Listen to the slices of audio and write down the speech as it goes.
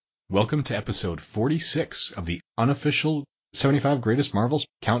Welcome to episode 46 of the unofficial 75 Greatest Marvels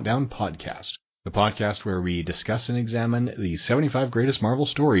Countdown podcast, the podcast where we discuss and examine the 75 greatest Marvel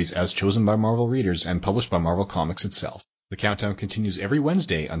stories as chosen by Marvel readers and published by Marvel Comics itself. The countdown continues every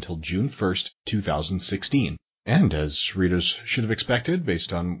Wednesday until June 1st, 2016. And as readers should have expected,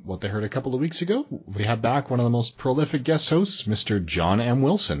 based on what they heard a couple of weeks ago, we have back one of the most prolific guest hosts, Mr. John M.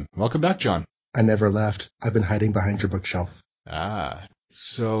 Wilson. Welcome back, John. I never left. I've been hiding behind your bookshelf.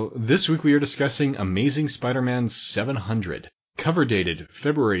 So this week we are discussing Amazing Spider-Man 700, cover dated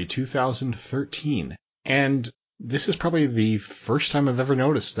February 2013. And this is probably the first time I've ever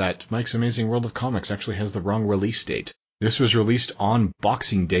noticed that Mike's Amazing World of Comics actually has the wrong release date. This was released on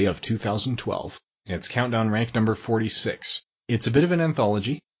Boxing Day of 2012. It's countdown rank number 46. It's a bit of an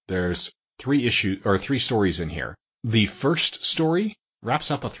anthology. There's three stories in here. The first story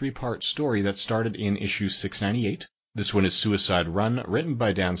wraps up a three-part story that started in issue 698. This one is Suicide Run, written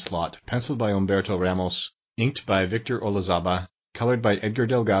by Dan Slott, penciled by Humberto Ramos, inked by Victor Olazaba, colored by Edgar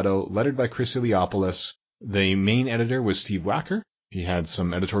Delgado, lettered by Chris Iliopoulos. The main editor was Steve Wacker. He had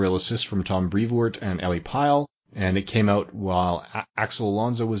some editorial assists from Tom Brevoort and Ellie Pyle, and it came out while Axel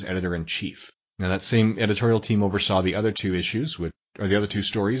Alonso was editor-in-chief. Now, that same editorial team oversaw the other two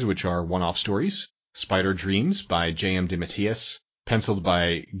stories, which are one-off stories. Spider Dreams by J.M. DeMatteis, penciled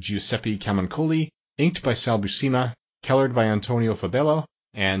by Giuseppe Camuncoli, inked by Sal Buscema, colored by Antonio Fabello,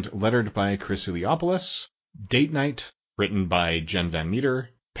 and lettered by Chris Iliopoulos. Date Night, written by Jen Van Meter,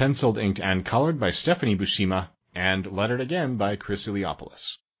 penciled, inked, and colored by Stephanie Buscema, and lettered again by Chris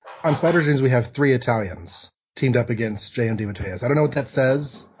Iliopoulos. On Spider Dreams, we have three Italians teamed up against J.M. DeMatteis. I don't know what that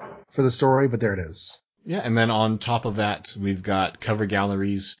says for the story, but there it is. Yeah, and then on top of that, we've got cover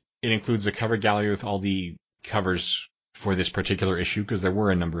galleries. It includes a cover gallery with all the covers for this particular issue, because there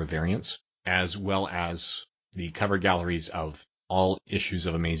were a number of variants, as well as the cover galleries of all issues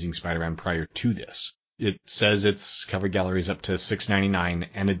of Amazing Spider-Man prior to this. It says it's cover galleries up to 699,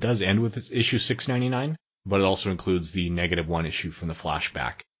 and it does end with issue 699, but it also includes the -1 issue from the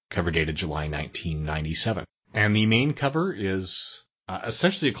flashback, cover dated July 1997. And the main cover is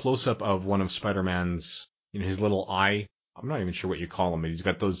essentially a close-up of one of Spider-Man's, his little eye. I'm not even sure what you call them, but he's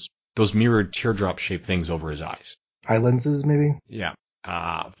got those mirrored teardrop-shaped things over his eyes. Eye lenses, maybe? Yeah.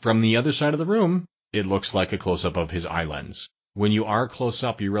 From the other side of the room, it looks like a close-up of his eye lens. When you are close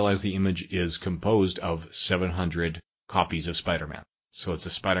up, you realize the image is composed of 700 copies of Spider-Man. So it's a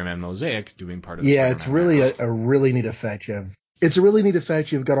Spider-Man mosaic doing part of the Spider-Man. Yeah, it's really a really neat effect. It's a really neat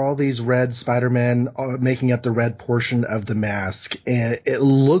effect. You've got all these red Spider-Man making up the red portion of the mask, and it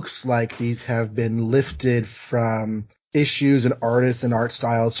looks like these have been lifted from issues and artists and art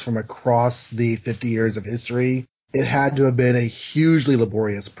styles from across the 50 years of history. It had to have been a hugely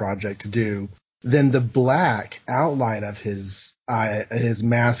laborious project to do. Then the black outline of his eye, his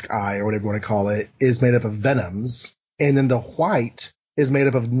mask eye, or whatever you want to call it, is made up of venoms. And then the white is made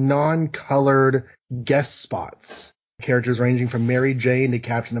up of non-colored guest spots. Characters ranging from Mary Jane to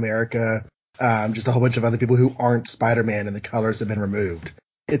Captain America, just a whole bunch of other people who aren't Spider-Man, and the colors have been removed.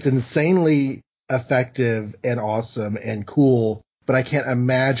 It's insanely effective and awesome and cool, but I can't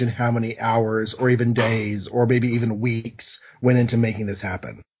imagine how many hours or even days or maybe even weeks went into making this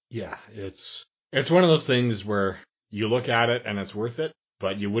happen. Yeah, it's one of those things where you look at it and it's worth it,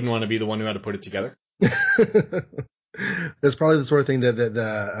 but you wouldn't want to be the one who had to put it together. That's probably the sort of thing that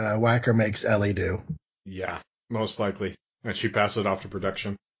the Wacker makes Ellie do. Yeah, most likely. And she passes it off to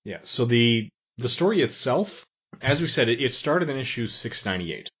production. Yeah, so the story itself, as we said, it started in issue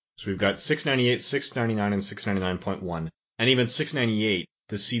 698. So we've got 698, 699, and 699.1. And even 698,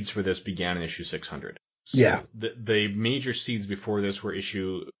 the seeds for this began in issue 600. So yeah. The major seeds before this were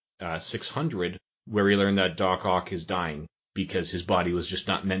issue 600, where we learned that Doc Ock is dying because his body was just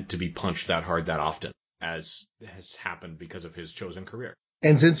not meant to be punched that hard that often, as has happened because of his chosen career.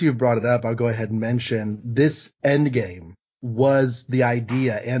 And since you've brought it up, I'll go ahead and mention this Endgame was the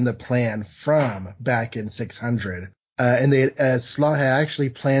idea and the plan from back in 600. And Slott had actually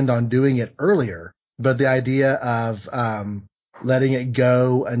planned on doing it earlier, but the idea of letting it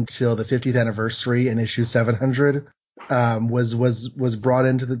go until the 50th anniversary in issue 700 was brought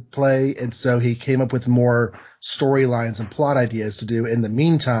into the play, and so he came up with more storylines and plot ideas to do in the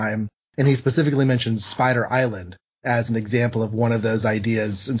meantime. And he specifically mentioned Spider Island as an example of one of those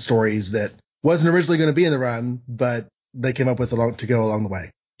ideas and stories that wasn't originally going to be in the run, but they came up with to go along the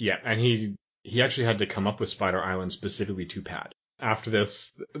way. Yeah, and he actually had to come up with Spider Island specifically to pad. After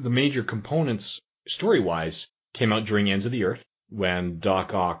this, the major components, story-wise, came out during Ends of the Earth, when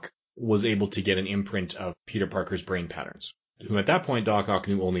Doc Ock was able to get an imprint of Peter Parker's brain patterns, who at that point Doc Ock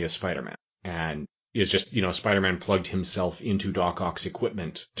knew only as Spider-Man. And is just, Spider-Man plugged himself into Doc Ock's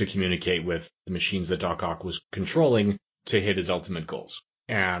equipment to communicate with the machines that Doc Ock was controlling to hit his ultimate goals.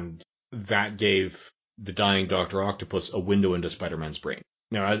 And that gave the dying Dr. Octopus a window into Spider-Man's brain.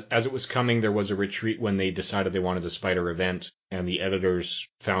 Now, as it was coming, there was a retreat when they decided they wanted a Spider event, and the editors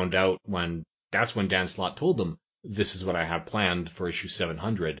found out that's when Dan Slott told them, this is what I have planned for issue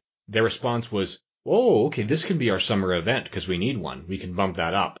 700. Their response was, oh, okay, this can be our summer event because we need one. We can bump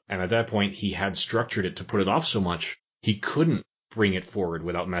that up. And at that point, he had structured it to put it off so much, he couldn't bring it forward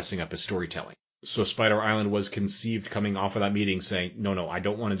without messing up his storytelling. So Spider Island was conceived coming off of that meeting saying, no, I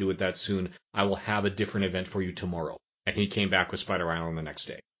don't want to do it that soon. I will have a different event for you tomorrow. And he came back with Spider Island the next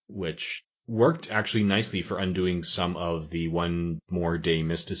day, which worked actually nicely for undoing some of the one more day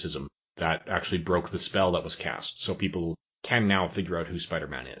mysticism that actually broke the spell that was cast. So people can now figure out who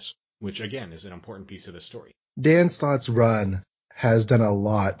Spider-Man is, which again is an important piece of the story. Dan Slott's run has done a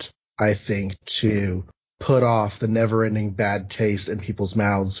lot, I think, to put off the never-ending bad taste in people's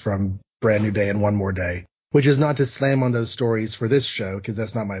mouths from Brand New Day and One More Day, which is not to slam on those stories for this show, because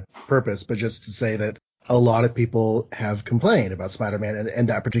that's not my purpose, but just to say that a lot of people have complained about Spider-Man and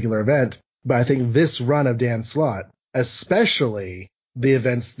that particular event. But I think this run of Dan Slott, especially the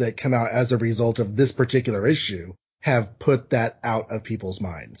events that come out as a result of this particular issue, have put that out of people's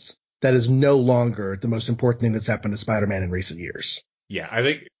minds. That is no longer the most important thing that's happened to Spider-Man in recent years. Yeah, I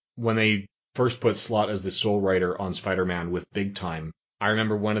think when they first put Slott as the sole writer on Spider-Man with Big Time, I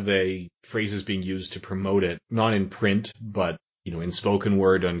remember one of the phrases being used to promote it, not in print, but in spoken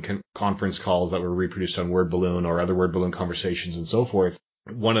word on conference calls that were reproduced on Word Balloon or other Word Balloon conversations and so forth.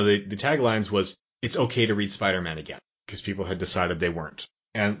 One of the taglines was, it's okay to read Spider-Man again, because people had decided they weren't.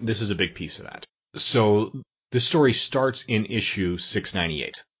 And this is a big piece of that. So the story starts in issue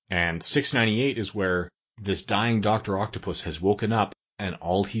 698. And 698 is where this dying Dr. Octopus has woken up, and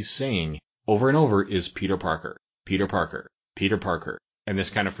all he's saying over and over is Peter Parker, Peter Parker, Peter Parker. And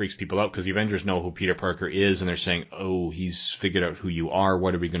this kind of freaks people out because the Avengers know who Peter Parker is, and they're saying, oh, he's figured out who you are.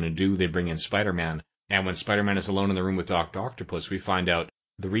 What are we going to do? They bring in Spider-Man. And when Spider-Man is alone in the room with Dr. Octopus, we find out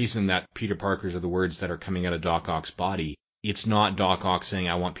the reason that Peter Parker's are the words that are coming out of Doc Ock's body. It's not Doc Ock saying,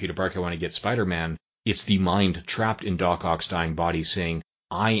 I want Peter Parker, I want to get Spider-Man. It's the mind trapped in Doc Ock's dying body saying,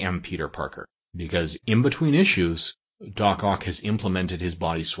 I am Peter Parker. Because in between issues, Doc Ock has implemented his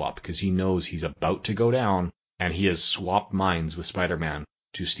body swap because he knows he's about to go down, and he has swapped minds with Spider-Man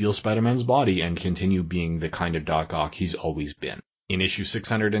to steal Spider-Man's body and continue being the kind of Doc Ock he's always been. In issue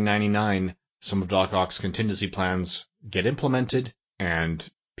 699, some of Doc Ock's contingency plans get implemented, and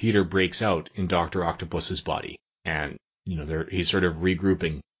Peter breaks out in Dr. Octopus's body. And, he's sort of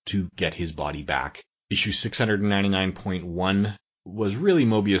regrouping to get his body back. Issue 699.1 was really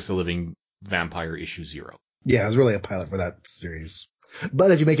Mobius the Living Vampire issue 0. Yeah, it was really a pilot for that series.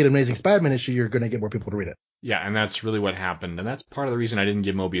 But if you make it an Amazing Spider-Man issue, you're going to get more people to read it. Yeah, and that's really what happened. And that's part of the reason I didn't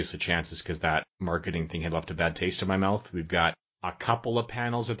give Mobius a chance, is because that marketing thing had left a bad taste in my mouth. We've got a couple of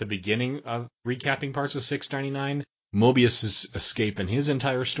panels at the beginning of recapping parts of 699, Mobius's escape and his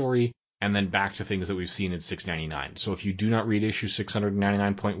entire story, and then back to things that we've seen in 699. So if you do not read issue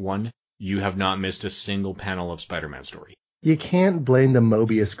 699.1, you have not missed a single panel of Spider-Man story. You can't blame the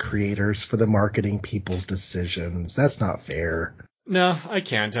Mobius creators for the marketing people's decisions. That's not fair. No, I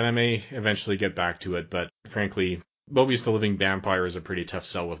can't, and I may eventually get back to it, but frankly, Mobius the Living Vampire is a pretty tough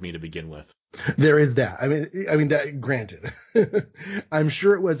sell with me to begin with. There is that. I mean that, granted. I'm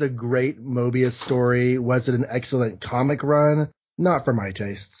sure it was a great Mobius story. Was it an excellent comic run? Not for my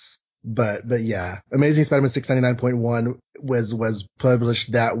tastes. But yeah, Amazing Spider-Man 699.1 was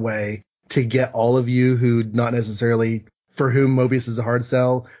published that way to get all of you who not necessarily for whom Mobius is a hard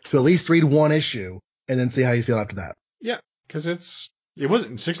sell to at least read one issue and then see how you feel after that. Yeah, because it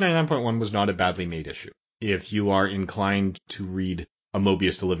wasn't 699.1 was not a badly made issue. If you are inclined to read a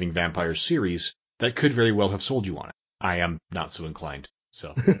Mobius the Living Vampire series, that could very well have sold you on it. I am not so inclined,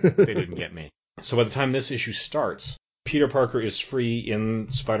 so they didn't get me. So by the time this issue starts, Peter Parker is free in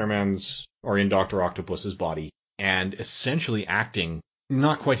Spider-Man's or in Dr. Octopus's body and essentially acting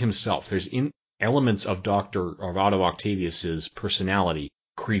not quite himself. There's elements of Otto Octavius's personality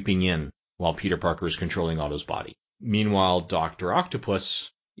creeping in while Peter Parker is controlling Otto's body. Meanwhile, Dr.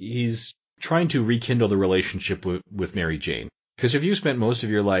 Octopus, he's trying to rekindle the relationship with Mary Jane. Because if you spent most of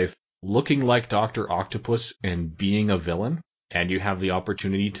your life looking like Dr. Octopus and being a villain, and you have the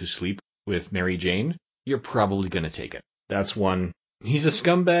opportunity to sleep with Mary Jane, you're probably going to take it. That's one. He's a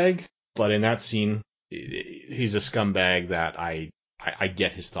scumbag, but in that scene, he's a scumbag that I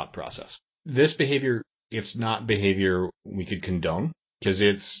get his thought process. This behavior, it's not behavior we could condone, because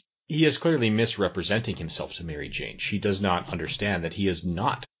he is clearly misrepresenting himself to Mary Jane. She does not understand that he is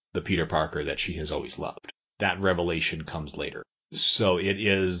not the Peter Parker that she has always loved. That revelation comes later. So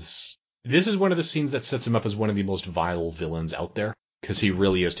this is one of the scenes that sets him up as one of the most vile villains out there, because he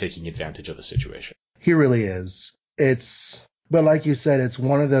really is taking advantage of the situation. He really is. But like you said, it's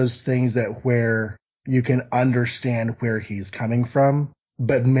one of those things that where you can understand where he's coming from,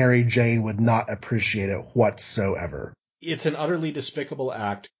 but Mary Jane would not appreciate it whatsoever. It's an utterly despicable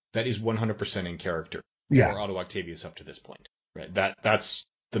act that is 100% in character for Otto Octavius up to this point. Right? That's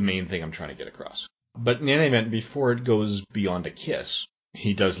the main thing I'm trying to get across. But in any event, before it goes beyond a kiss,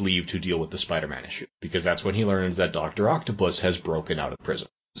 he does leave to deal with the Spider-Man issue, because that's when he learns that Dr. Octopus has broken out of prison.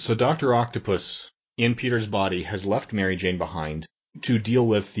 So Dr. Octopus, in Peter's body, has left Mary Jane behind to deal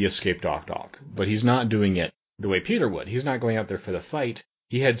with the escaped Doc Ock, but he's not doing it the way Peter would. He's not going out there for the fight.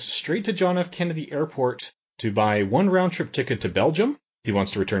 He heads straight to John F. Kennedy Airport to buy one round-trip ticket to Belgium. He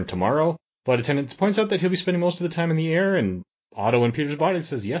wants to return tomorrow. Flight attendant points out that he'll be spending most of the time in the air, and Otto in Peter's body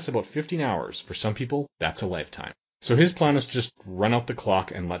says, yes, about 15 hours. For some people, that's a lifetime. So his plan is to just run out the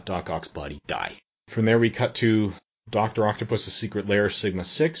clock and let Doc Ock's body die. From there, we cut to Dr. Octopus's secret lair, Sigma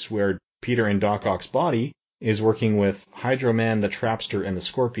 6, where Peter in Doc Ock's body is working with Hydro Man, the Trapster, and the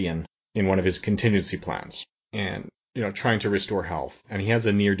Scorpion in one of his contingency plans, and trying to restore health. And he has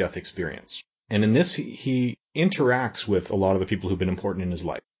a near-death experience. And in this, he interacts with a lot of the people who've been important in his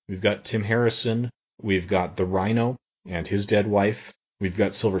life. We've got Tim Harrison, we've got the Rhino and his dead wife, we've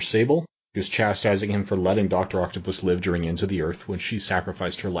got Silver Sable, who's chastising him for letting Dr. Octopus live during Ends of the Earth when she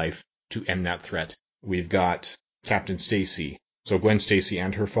sacrificed her life to end that threat. We've got Captain Stacy, so Gwen Stacy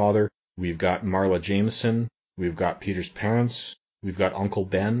and her father. We've got Marla Jameson. We've got Peter's parents. We've got Uncle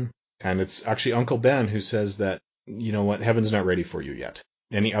Ben. And it's actually Uncle Ben who says that, you know what, heaven's not ready for you yet.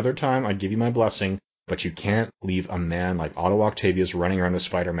 Any other time, I'd give you my blessing, but you can't leave a man like Otto Octavius running around as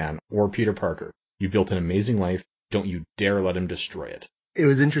Spider-Man or Peter Parker. You built an amazing life. Don't you dare let him destroy it. It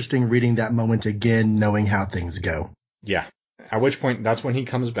was interesting reading that moment again, knowing how things go. Yeah. At which point, that's when he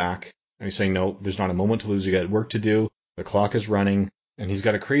comes back, and he's saying, no, there's not a moment to lose. You got work to do. The clock is running, and he's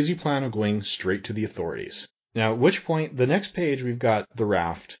got a crazy plan of going straight to the authorities. Now, at which point, the next page, we've got the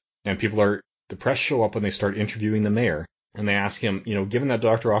raft, and the press show up when they start interviewing the mayor, and they ask him, given that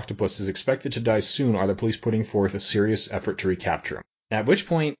Dr. Octopus is expected to die soon, are the police putting forth a serious effort to recapture him? At which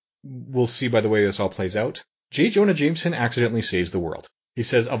point, we'll see by the way this all plays out, J. Jonah Jameson accidentally saves the world. He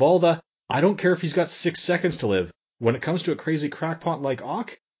says, I don't care if he's got 6 seconds to live. When it comes to a crazy crackpot like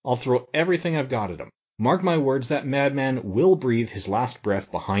Ock, I'll throw everything I've got at him. Mark my words, that madman will breathe his last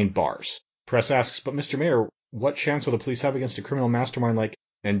breath behind bars. Press asks, but Mr. Mayor, what chance will the police have against a criminal mastermind like...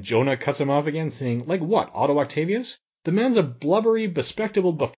 And Jonah cuts him off again, saying, like what, Otto Octavius? The man's a blubbery,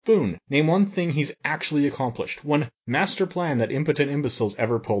 bespectacled buffoon. Name one thing he's actually accomplished. One master plan that impotent imbeciles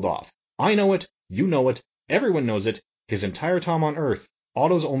ever pulled off. I know it. You know it. Everyone knows it. His entire time on Earth,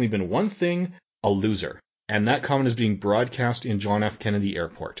 Otto's only been one thing, a loser. And that comment is being broadcast in John F. Kennedy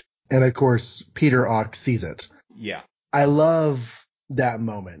Airport. And of course, Peter Ock sees it. Yeah. I love that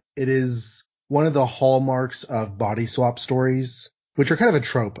moment. It is one of the hallmarks of body swap stories, which are kind of a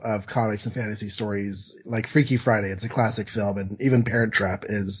trope of comics and fantasy stories. Like Freaky Friday, it's a classic film, and even Parent Trap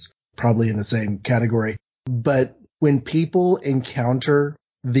is probably in the same category. But when people encounter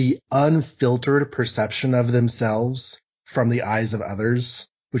the unfiltered perception of themselves from the eyes of others,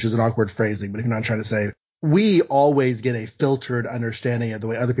 which is an awkward phrasing, but if you're not trying to say, we always get a filtered understanding of the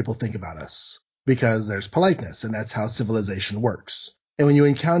way other people think about us because there's politeness, and that's how civilization works. And when you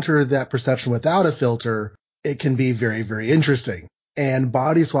encounter that perception without a filter, it can be very, very interesting. And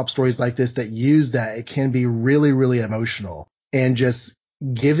body swap stories like this that use that, it can be really, really emotional. And just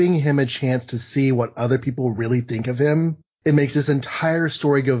giving him a chance to see what other people really think of him, it makes this entire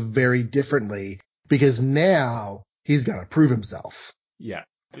story go very differently because now he's got to prove himself. Yeah.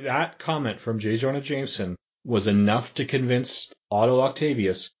 That comment from J. Jonah Jameson was enough to convince Otto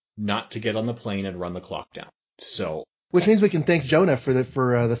Octavius not to get on the plane and run the clock down. So, which means we can thank Jonah for the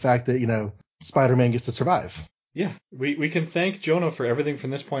fact that, Spider-Man gets to survive. Yeah, we can thank Jonah for everything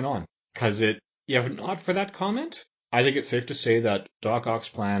from this point on. Because if not for that comment, I think it's safe to say that Doc Ock's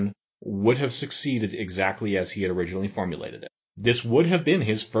plan would have succeeded exactly as he had originally formulated it. This would have been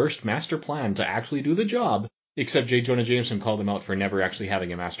his first master plan to actually do the job, except J. Jonah Jameson called him out for never actually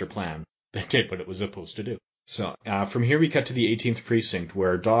having a master plan that did what it was supposed to do. So, from here we cut to the 18th Precinct,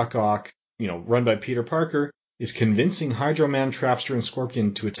 where Doc Ock, run by Peter Parker, is convincing Hydro Man, Trapster, and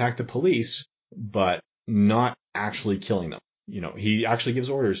Scorpion to attack the police, but not actually killing them. He actually gives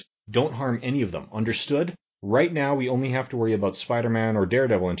orders, don't harm any of them, understood? Right now we only have to worry about Spider-Man or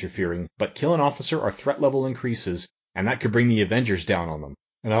Daredevil interfering, but kill an officer, our threat level increases, and that could bring the Avengers down on them.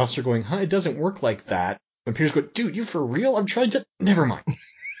 And the officer going, it doesn't work like that. And Peter's going, dude, you for real? I'm trying to... Never mind.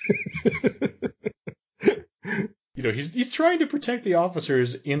 He's trying to protect the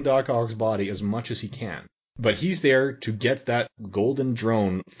officers in Doc Ock's body as much as he can. But he's there to get that golden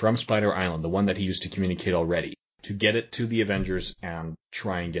drone from Spider Island, the one that he used to communicate already, to get it to the Avengers and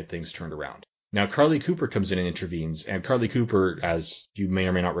try and get things turned around. Now, Carly Cooper comes in and intervenes, and Carly Cooper, as you may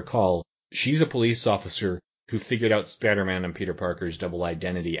or may not recall, she's a police officer who figured out Spider-Man and Peter Parker's double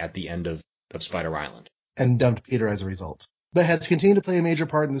identity at the end of Spider Island. And dumped Peter as a result. But has continued to play a major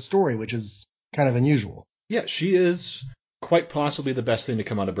part in the story, which is kind of unusual. Yeah, she is quite possibly the best thing to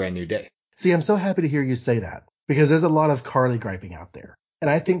come out of Brand New Day. See, I'm so happy to hear you say that, because there's a lot of Carly griping out there. And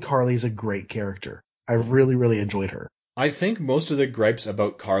I think Carly's a great character. I really, really enjoyed her. I think most of the gripes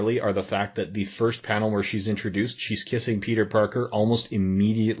about Carly are the fact that the first panel where she's introduced, she's kissing Peter Parker almost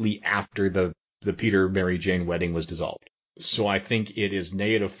immediately after the Peter Mary Jane wedding was dissolved. So I think it is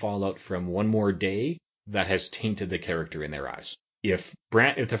negative fallout from One More Day that has tainted the character in their eyes. If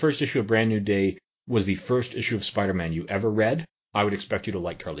the first issue of Brand New Day was the first issue of Spider-Man you ever read, I would expect you to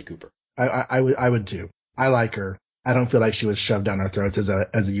like Carly Cooper. I would too. I like her. I don't feel like she was shoved down our throats as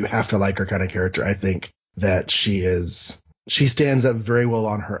a you have to like her kind of character. I think that she stands up very well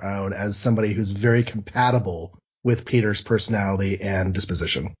on her own as somebody who's very compatible with Peter's personality and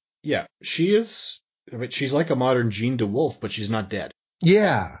disposition. Yeah, she is. I mean, she's like a modern Jean DeWolf, but she's not dead.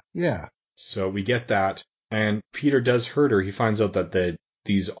 Yeah. So we get that, and Peter does hurt her. He finds out that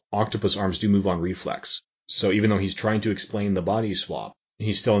these octopus arms do move on reflex. So even though he's trying to explain the body swap,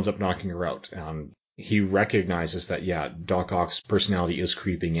 he still ends up knocking her out. He recognizes that, yeah, Doc Ock's personality is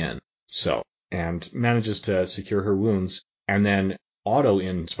creeping in. So, and manages to secure her wounds. And then Otto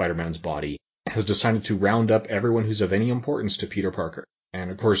in Spider-Man's body has decided to round up everyone who's of any importance to Peter Parker.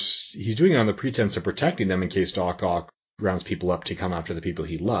 And of course, he's doing it on the pretense of protecting them in case Doc Ock rounds people up to come after the people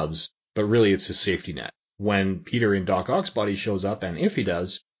he loves. But really, it's his safety net. When Peter in Doc Ock's body shows up, and if he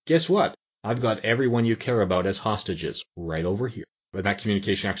does, guess what? I've got everyone you care about as hostages right over here. But that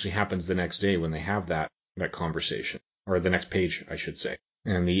communication actually happens the next day when they have that conversation. Or the next page, I should say.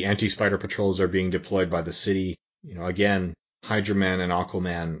 And the anti-Spider patrols are being deployed by the city. Again, Hydra Man and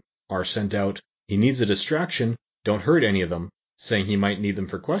Aquaman are sent out. He needs a distraction. Don't hurt any of them, saying he might need them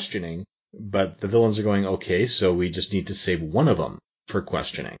for questioning. But the villains are going, okay, so we just need to save one of them for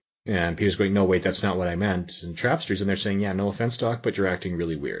questioning. And Peter's going, no, wait, that's not what I meant. And Trapster's in there saying, yeah, no offense, Doc, but you're acting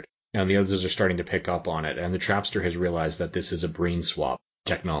really weird. And the others are starting to pick up on it. And the Trapster has realized that this is a brain swap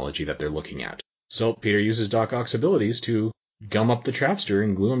technology that they're looking at. So Peter uses Doc Ock's abilities to gum up the Trapster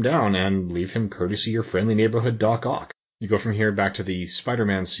and glue him down and leave him courtesy your friendly neighborhood Doc Ock. You go from here back to the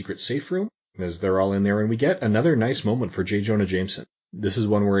Spider-Man secret safe room, as they're all in there, and we get another nice moment for J. Jonah Jameson. This is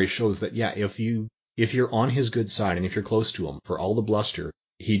one where he shows that, yeah, if you're on his good side and if you're close to him, for all the bluster,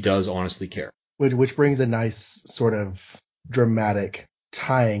 he does honestly care. Which brings a nice sort of dramatic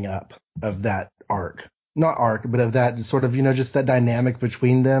tying up of that arc. Not arc, but of that sort of, just that dynamic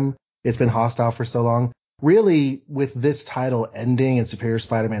between them. It's been hostile for so long. Really, with this title ending and Superior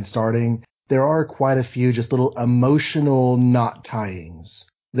Spider-Man starting, there are quite a few just little emotional knot tyings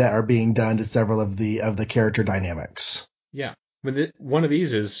that are being done to several of the character dynamics. Yeah. But one of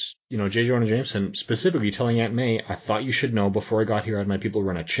these is, J. Jonah Jameson specifically telling Aunt May, I thought you should know before I got here I had my people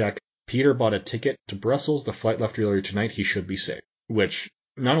run a check. Peter bought a ticket to Brussels. The flight left earlier tonight. He should be safe. Which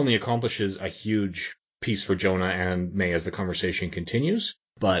not only accomplishes a huge piece for Jonah and May as the conversation continues,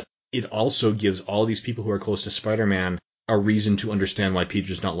 but it also gives all these people who are close to Spider-Man a reason to understand why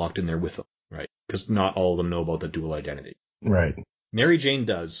Peter's not locked in there with them, right? Because not all of them know about the dual identity. Right. Mary Jane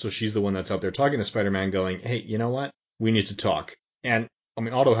does, so she's the one that's out there talking to Spider-Man going, hey, you know what? We need to talk. And,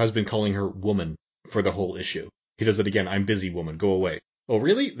 Otto has been calling her woman for the whole issue. He does it again. I'm busy, woman. Go away. Oh,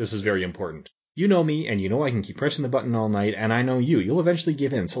 really? This is very important. You know me, and you know I can keep pressing the button all night, and I know you. You'll eventually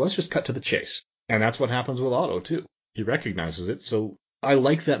give in, so let's just cut to the chase. And that's what happens with Otto, too. He recognizes it, so I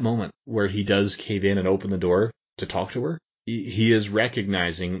like that moment where he does cave in and open the door to talk to her. He is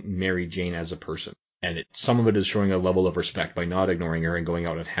recognizing Mary Jane as a person. And some of it is showing a level of respect by not ignoring her and going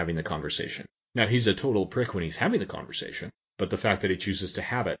out and having the conversation. Now, he's a total prick when he's having the conversation, but the fact that he chooses to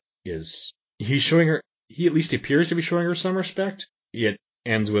have it is, he's showing her, he at least appears to be showing her some respect. It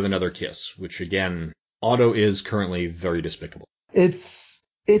ends with another kiss, which again, Otto is currently very despicable. It's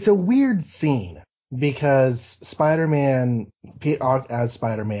a weird scene because Spider-Man, as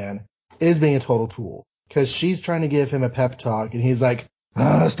Spider-Man, is being a total tool because she's trying to give him a pep talk and he's like,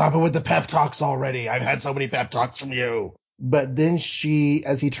 stop it with the pep talks already. I've had so many pep talks from you. But then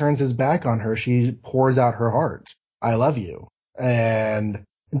as he turns his back on her, she pours out her heart. I love you. And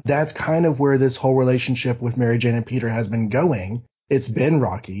that's kind of where this whole relationship with Mary Jane and Peter has been going. It's been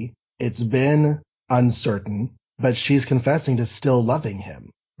rocky. It's been uncertain, but she's confessing to still loving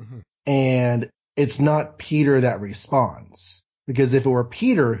him. Mm-hmm. And it's not Peter that responds. Because if it were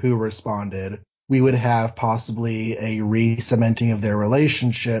Peter who responded, we would have possibly a re-cementing of their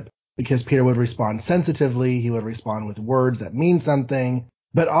relationship, because Peter would respond sensitively, he would respond with words that mean something.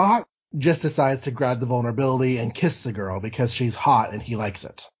 But Hawk just decides to grab the vulnerability and kiss the girl because she's hot and he likes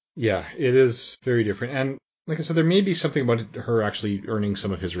it. Yeah, it is very different. And like I said, there may be something about her actually earning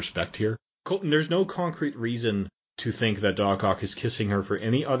some of his respect here. There's no concrete reason to think that Doc Ock is kissing her for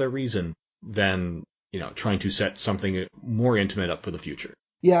any other reason than, trying to set something more intimate up for the future.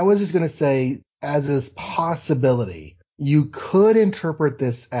 Yeah, I was just going to say, as a possibility, you could interpret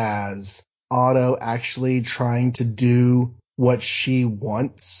this as Otto actually trying to do what she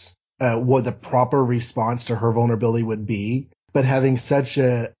wants, what the proper response to her vulnerability would be, but having such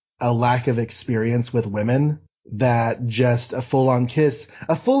a lack of experience with women that just a full-on kiss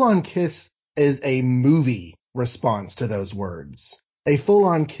is a movie response to those words. A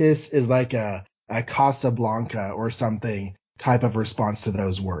full-on kiss is like a Casablanca or something type of response to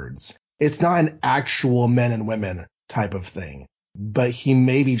those words. It's not an actual men and women type of thing, but he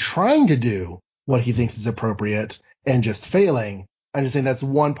may be trying to do what he thinks is appropriate and just failing. I'm just saying that's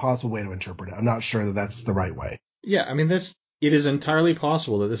one possible way to interpret it. I'm not sure that that's the right way. Yeah, I mean, it is entirely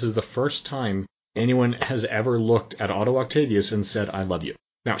possible that this is the first time anyone has ever looked at Otto Octavius and said, I love you.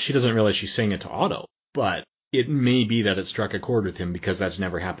 Now, she doesn't realize she's saying it to Otto, but it may be that it struck a chord with him because that's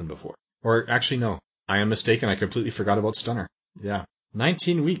never happened before. Or actually, no, I am mistaken. I completely forgot about Stunner. Yeah.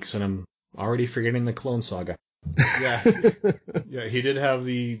 19 weeks and I'm already forgetting the Clone Saga. Yeah. Yeah, he did have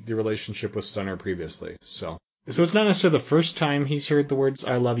the relationship with Stunner previously. So it's not necessarily the first time he's heard the words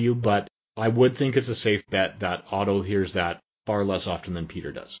I love you, but I would think it's a safe bet that Otto hears that far less often than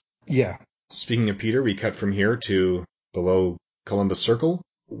Peter does. Yeah. Speaking of Peter, we cut from here to below Columbus Circle,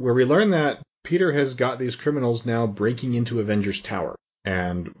 where we learn that Peter has got these criminals now breaking into Avengers Tower.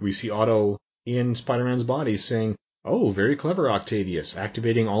 And we see Otto in Spider-Man's body saying, oh, very clever, Octavius,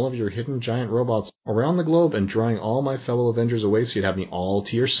 activating all of your hidden giant robots around the globe and drawing all my fellow Avengers away so you'd have me all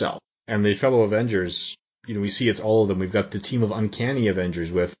to yourself. And the fellow Avengers, we see it's all of them. We've got the team of Uncanny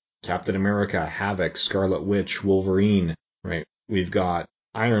Avengers with Captain America, Havoc, Scarlet Witch, Wolverine, right? We've got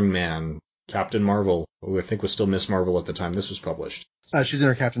Iron Man, Captain Marvel, who I think was still Miss Marvel at the time this was published. She's in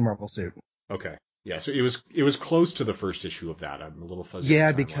her Captain Marvel suit. Okay. Yeah, so it was close to the first issue of that. I'm a little fuzzy.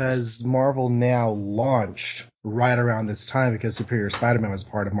 Yeah, because Marvel Now launched right around this time because Superior Spider-Man was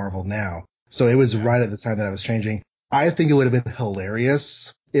part of Marvel Now. So it was right at the time that it was changing. I think it would have been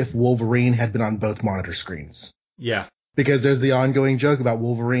hilarious if Wolverine had been on both monitor screens. Yeah. Because there's the ongoing joke about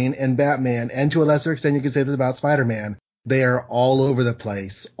Wolverine and Batman, and to a lesser extent you could say this about Spider-Man. They are all over the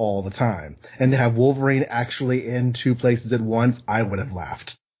place all the time. And to have Wolverine actually in two places at once, I would have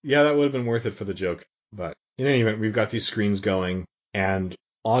laughed. Yeah, that would have been worth it for the joke. But in any event, we've got these screens going, and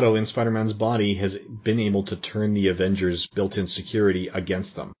Otto in Spider-Man's body has been able to turn the Avengers' built-in security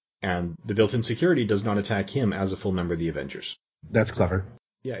against them. And the built-in security does not attack him as a full member of the Avengers. That's clever.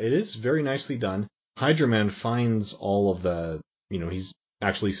 Yeah, it is very nicely done. Hydra Man finds all of the, he's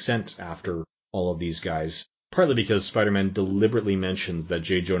actually sent after all of these guys, partly because Spider-Man deliberately mentions that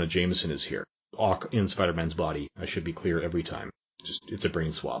J. Jonah Jameson is here. In Spider-Man's body, I should be clear every time. It's a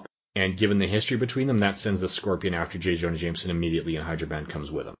brain swap. And given the history between them, that sends the Scorpion after J. Jonah Jameson immediately, and Hydra Man comes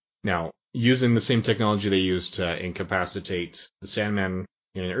with him. Now, using the same technology they used to incapacitate the Sandman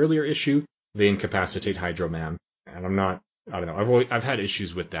in an earlier issue, they incapacitate Hydro Man. And I don't know, I've had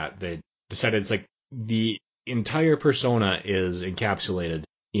issues with that. They decided it's like the entire persona is encapsulated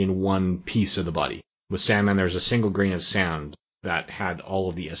in one piece of the body. With Sandman, there's a single grain of sand that had all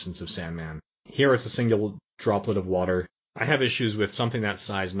of the essence of Sandman. Here it's a single droplet of water. I have issues with something that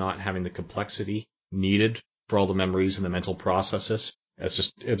size not having the complexity needed for all the memories and the mental processes.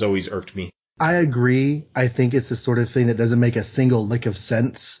 It's always irked me. I agree. I think it's the sort of thing that doesn't make a single lick of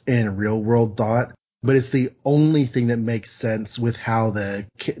sense in real world thought, but it's the only thing that makes sense with how the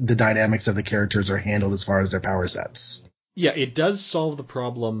dynamics of the characters are handled as far as their power sets. Yeah, it does solve the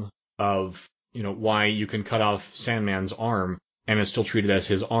problem of, why you can cut off Sandman's arm and it's still treated as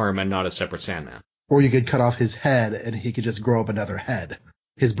his arm and not a separate Sandman. Or you could cut off his head and he could just grow up another head.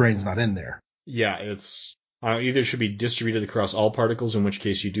 His brain's not in there. Yeah, it's either should be distributed across all particles, in which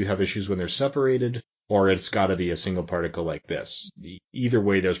case you do have issues when they're separated, or it's got to be a single particle like this. Either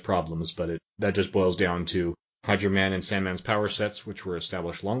way, there's problems, but that just boils down to Hydra Man and Sandman's power sets, which were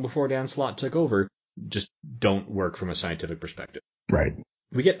established long before Dan Slott took over, just don't work from a scientific perspective. Right.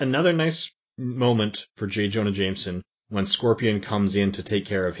 We get another nice moment for J. Jonah Jameson when Scorpion comes in to take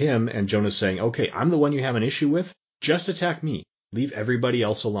care of him, and Jonah's saying, okay, I'm the one you have an issue with, just attack me. Leave everybody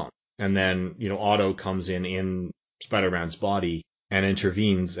else alone. And then, Otto comes in Spider-Man's body and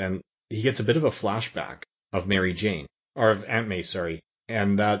intervenes, and he gets a bit of a flashback of Mary Jane, or of Aunt May, sorry.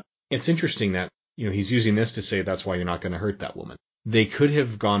 And that it's interesting that, he's using this to say that's why you're not going to hurt that woman. They could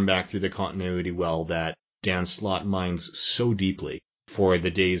have gone back through the continuity well that Dan Slott mines so deeply for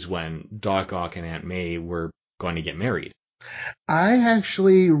the days when Doc Ock and Aunt May were going to get married. I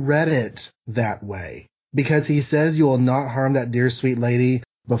actually read it that way because he says you will not harm that dear sweet lady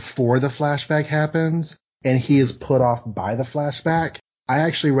before the flashback happens, and he is put off by the flashback. I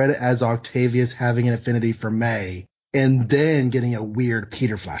actually read it as Octavius having an affinity for May and then getting a weird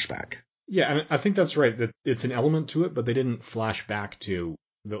Peter flashback. Yeah, and I think that's right. That it's an element to it, but they didn't flash back to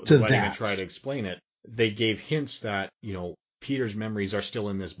the wedding and try to explain it. They gave hints that, Peter's memories are still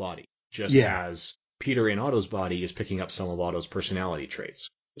in this body, just as Peter in Otto's body is picking up some of Otto's personality traits.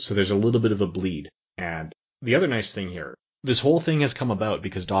 So there's a little bit of a bleed. And the other nice thing here, this whole thing has come about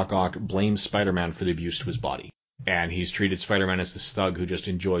because Doc Ock blames Spider-Man for the abuse to his body. And he's treated Spider-Man as this thug who just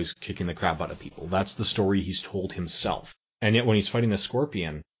enjoys kicking the crap out of people. That's the story he's told himself. And yet when he's fighting the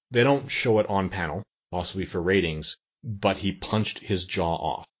Scorpion, they don't show it on panel, possibly for ratings, but he punched his jaw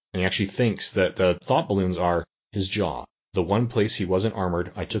off. And he actually thinks that the thought balloons are his jaw. The one place he wasn't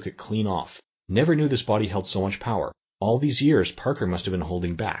armored, I took it clean off. Never knew this body held so much power. All these years, Parker must have been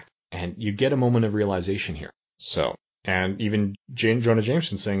holding back. And you get a moment of realization here. So, and even Jonah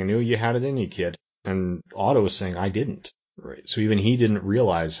Jameson saying, I knew you had it in you, kid. And Otto was saying, I didn't. Right. So even he didn't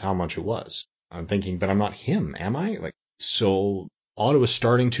realize how much it was. I'm thinking, but I'm not him, am I? So Otto is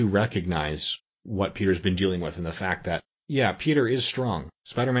starting to recognize what Peter's been dealing with and the fact that, yeah, Peter is strong.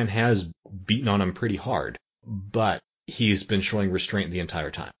 Spider-Man has beaten on him pretty hard, but he's been showing restraint the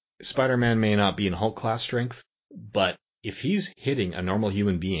entire time. Spider-Man may not be in Hulk-class strength, but if he's hitting a normal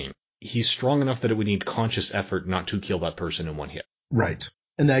human being, he's strong enough that it would need conscious effort not to kill that person in one hit. Right.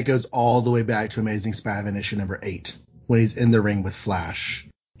 And that goes all the way back to Amazing Spider-Man issue number 8, when he's in the ring with Flash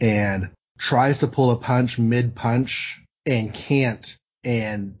and tries to pull a punch mid-punch and can't,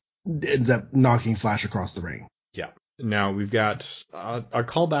 and ends up knocking Flash across the ring. Yeah. Now, we've got a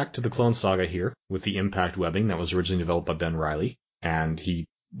callback to the Clone Saga here with the impact webbing that was originally developed by Ben Reilly. And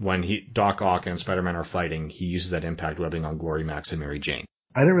when Doc Ock and Spider-Man are fighting, he uses that impact webbing on Glory Max and Mary Jane.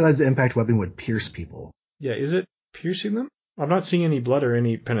 I didn't realize the impact webbing would pierce people. Yeah, is it piercing them? I'm not seeing any blood or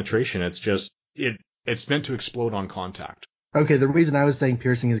any penetration. It's just, it's meant to explode on contact. Okay, the reason I was saying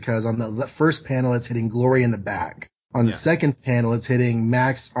piercing is because on the first panel, it's hitting Glory in the back. On the second panel, it's hitting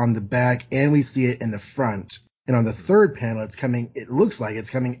Max on the back, and we see it in the front. And on the third panel, it looks like it's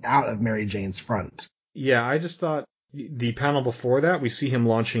coming out of Mary Jane's front. Yeah, I just thought the panel before that, we see him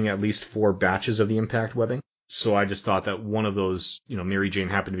launching at least 4 batches of the impact webbing. So I just thought that one of those, Mary Jane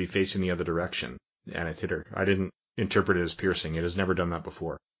happened to be facing the other direction, and it hit her. I didn't interpret it as piercing. It has never done that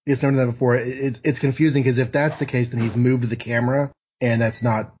before. It's never done that before. It's confusing because if that's the case, then he's moved the camera, and that's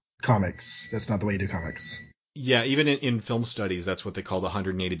not comics. That's not the way you do comics. Yeah, even in film studies, that's what they call the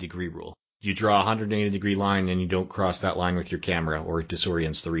 180-degree rule. You draw a 180-degree line and you don't cross that line with your camera or it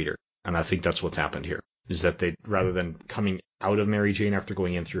disorients the reader. And I think that's what's happened here, is that they, rather than coming out of Mary Jane after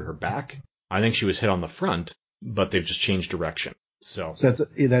going in through her back, I think she was hit on the front, but they've just changed direction. So that's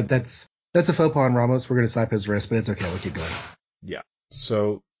a faux pas on Ramos. We're going to slap his wrist, but it's okay. We'll keep going. Yeah.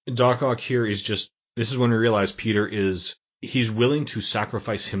 So Doc Ock here is this is when we realize Peter he's willing to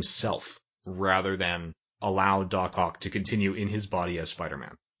sacrifice himself rather than allow Doc Ock to continue in his body as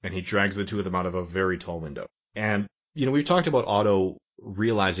Spider-Man. And he drags the two of them out of a very tall window. And, we've talked about Otto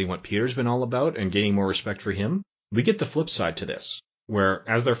realizing what Peter's been all about and gaining more respect for him. We get the flip side to this, where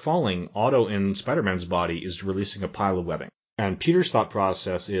as they're falling, Otto in Spider-Man's body is releasing a pile of webbing. And Peter's thought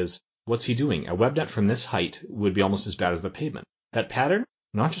process is, what's he doing? A web net from this height would be almost as bad as the pavement. That pattern?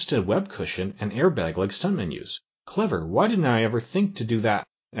 Not just a web cushion, an airbag like stuntmen use. Clever. Why didn't I ever think to do that?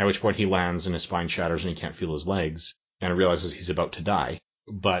 At which point he lands and his spine shatters and he can't feel his legs and realizes he's about to die.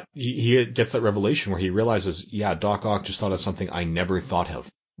 But he gets that revelation where he realizes, yeah, Doc Ock just thought of something I never thought of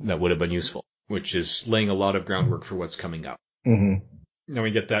that would have been useful, which is laying a lot of groundwork for what's coming up. Mm-hmm. Now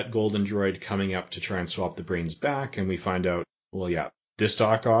we get that golden droid coming up to try and swap the brains back, and we find out, well, yeah, this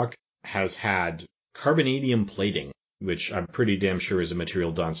Doc Ock has had carbonadium plating, which I'm pretty damn sure is a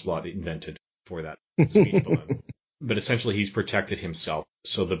material Don Slott invented for that speech balloon. But essentially he's protected himself,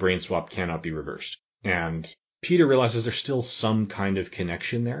 so the brain swap cannot be reversed. And Peter realizes there's still some kind of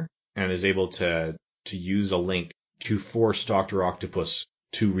connection there, and is able to use a link to force Dr. Octopus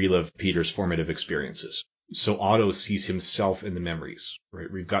to relive Peter's formative experiences. So Otto sees himself in the memories,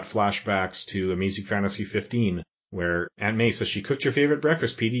 right? We've got flashbacks to Amazing Fantasy 15, where Aunt May says she cooked your favorite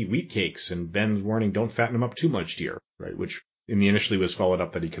breakfast, Petey, wheat cakes, and Ben's warning, don't fatten him up too much, dear, right? Which initially was followed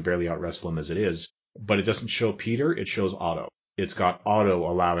up that he could barely out-wrestle him as it is. But it doesn't show Peter, it shows Otto. It's got Otto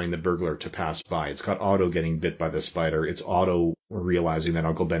allowing the burglar to pass by. It's got Otto getting bit by the spider. It's Otto realizing that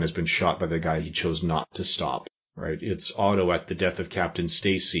Uncle Ben has been shot by the guy he chose not to stop, right? It's Otto at the death of Captain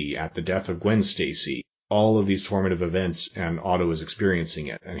Stacy, at the death of Gwen Stacy. All of these formative events, and Otto is experiencing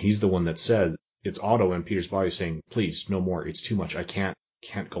it. And he's the one that said, it's Otto in Peter's body saying, please, no more. It's too much. I can't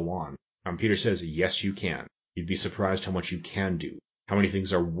go on. And Peter says, yes, you can. You'd be surprised how much you can do, how many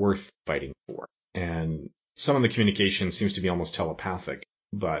things are worth fighting for. And some of the communication seems to be almost telepathic,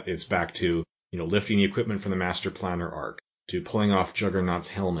 but it's back to, lifting the equipment from the Master Planner arc, to pulling off Juggernaut's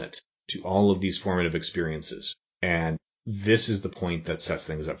helmet, to all of these formative experiences. And this is the point that sets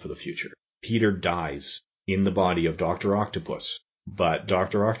things up for the future. Peter dies in the body of Dr. Octopus, but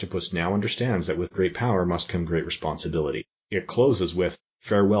Dr. Octopus now understands that with great power must come great responsibility. It closes with,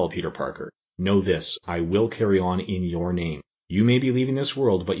 farewell, Peter Parker. Know this, I will carry on in your name. You may be leaving this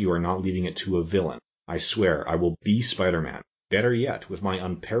world, but you are not leaving it to a villain. I swear I will be Spider-Man. Better yet, with my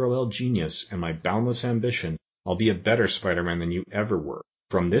unparalleled genius and my boundless ambition, I'll be a better Spider-Man than you ever were.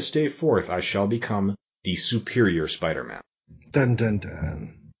 From this day forth, I shall become the superior Spider-Man. Dun dun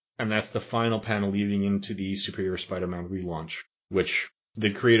dun. And that's the final panel leading into the Superior Spider-Man relaunch, which the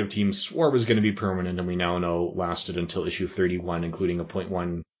creative team swore was going to be permanent, and we now know lasted until issue 31, including a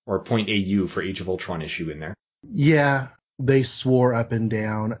 .1 or .AU for Age of Ultron issue in there. Yeah, they swore up and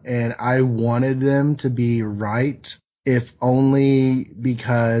down, and I wanted them to be right, if only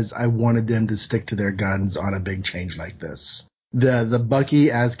because I wanted them to stick to their guns on a big change like this. The Bucky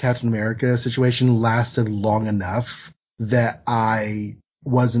as Captain America situation lasted long enough that I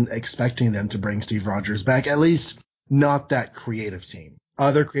wasn't expecting them to bring Steve Rogers back, at least not that creative team.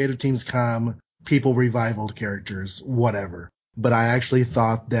 Other creative teams come, people revive old characters, whatever. But I actually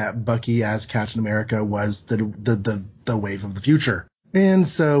thought that Bucky as Captain America was the wave of the future. And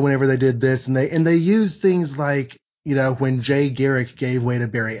so whenever they did this, and they used things like, when Jay Garrick gave way to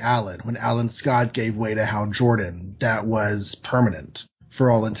Barry Allen, when Alan Scott gave way to Hal Jordan, that was permanent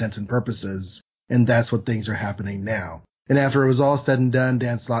for all intents and purposes. And that's what things are happening now. And after it was all said and done,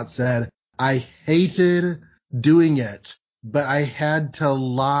 Dan Slott said, I hated doing it, but I had to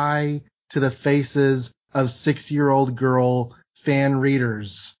lie to the faces of 6-year-old girl fan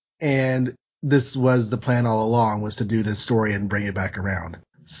readers. And this was the plan all along, was to do this story and bring it back around.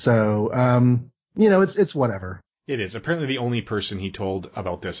 So, it's whatever. It is. Apparently the only person he told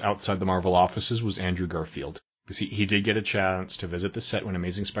about this outside the Marvel offices was Andrew Garfield. Because he did get a chance to visit the set when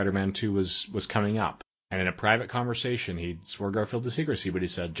Amazing Spider-Man 2 was coming up. And in a private conversation, he swore Garfield to secrecy, but he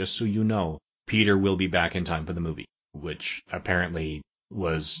said, just so you know, Peter will be back in time for the movie, which apparently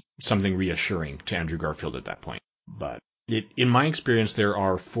was something reassuring to Andrew Garfield at that point. But in my experience, there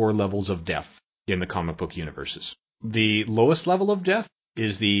are 4 levels of death in the comic book universes. The lowest level of death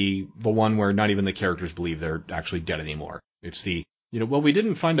is the one where not even the characters believe they're actually dead anymore. It's the, we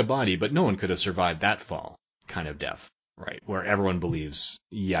didn't find a body, but no one could have survived that fall kind of death, right? Where everyone believes,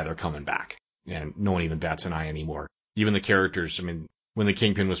 yeah, they're coming back. And no one even bats an eye anymore. Even the characters, when the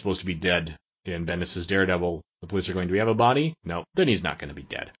Kingpin was supposed to be dead in Bendis' Daredevil, the police are going, do we have a body? No, then he's not going to be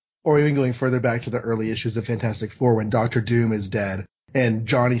dead. Or even going further back to the early issues of Fantastic Four when Dr. Doom is dead, and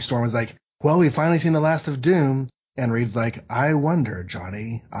Johnny Storm is like, well, we've finally seen the last of Doom. And Reed's like, I wonder,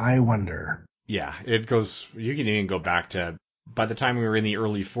 Johnny, I wonder. Yeah, it goes, you can even go back to, by the time we were in the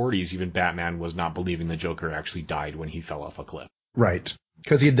early 40s, even Batman was not believing the Joker actually died when he fell off a cliff. Right.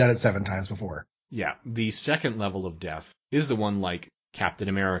 Because he had done it 7 times before. Yeah, the second level of death is the one like Captain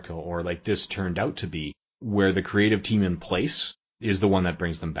America, or like this turned out to be, where the creative team in place is the one that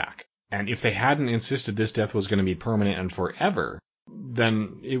brings them back. And if they hadn't insisted this death was going to be permanent and forever,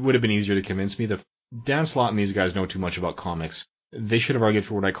 then it would have been easier to convince me. Dan Slott and these guys know too much about comics. They should have argued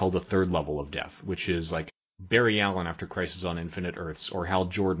for what I call the third level of death, which is like Barry Allen after Crisis on Infinite Earths, or Hal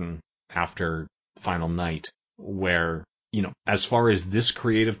Jordan after Final Night, where, as far as this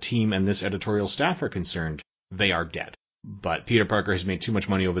creative team and this editorial staff are concerned, they are dead. But Peter Parker has made too much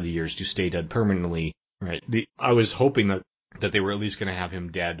money over the years to stay dead permanently, right? I was hoping that they were at least going to have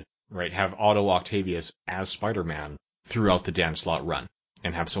him dead, right? Have Otto Octavius as Spider-Man throughout the Dan Slott run,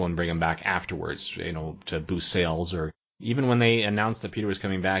 and have someone bring him back afterwards, to boost sales. Or even when they announced that Peter was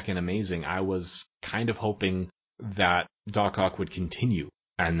coming back in Amazing, I was kind of hoping that Doc Ock would continue,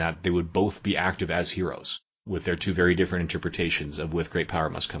 and that they would both be active as heroes, with their 2 very different interpretations of with great power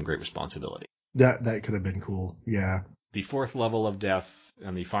must come great responsibility. That could have been cool, yeah. The 4th level of death,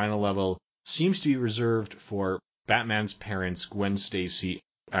 and the final level, seems to be reserved for Batman's parents, Gwen Stacy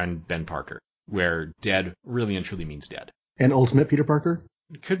and Ben Parker, where dead really and truly means dead. And Ultimate Peter Parker?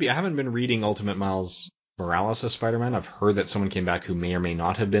 It could be. I haven't been reading Ultimate Miles Morales as Spider-Man. I've heard that someone came back who may or may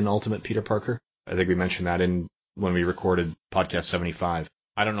not have been Ultimate Peter Parker. I think we mentioned that in when we recorded podcast 75.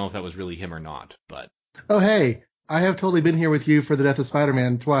 I don't know if that was really him or not, but... Oh, hey, I have totally been here with you for the Death of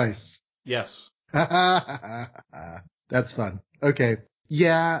Spider-Man twice. Yes. That's fun. Okay.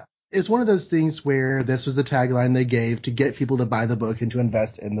 Yeah, it's one of those things where this was the tagline they gave to get people to buy the book and to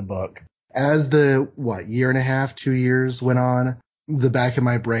invest in the book. As the, year and a half, 2 years went on, the back of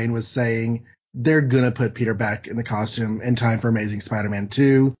my brain was saying they're going to put Peter back in the costume in time for Amazing Spider-Man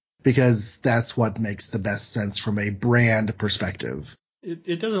 2 because that's what makes the best sense from a brand perspective.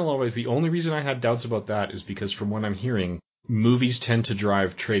 It doesn't always. The only reason I had doubts about that is because from what I'm hearing, movies tend to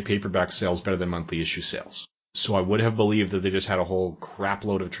drive trade paperback sales better than monthly issue sales. So I would have believed that they just had a whole crap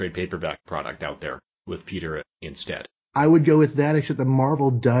load of trade paperback product out there with Peter instead. I would go with that, except that Marvel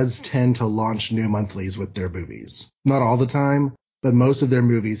does tend to launch new monthlies with their movies. Not all the time, but most of their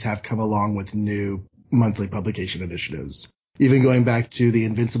movies have come along with new monthly publication initiatives. Even going back to the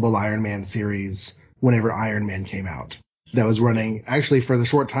Invincible Iron Man series, whenever Iron Man came out. That was running, actually for the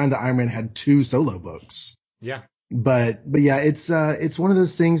short time that Iron Man had 2 solo books. Yeah. But yeah, it's one of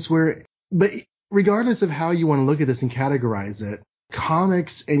those things where, but regardless of how you want to look at this and categorize it,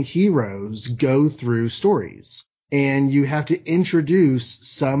 comics and heroes go through stories. And you have to introduce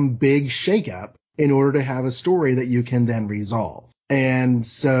some big shakeup in order to have a story that you can then resolve. And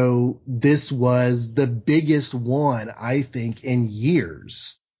so this was the biggest one, I think, in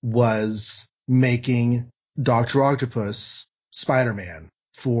years, was making Dr. Octopus Spider-Man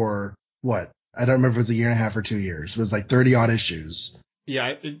for what? I don't remember if it was a year and a half or 2 years. It was like 30 odd issues.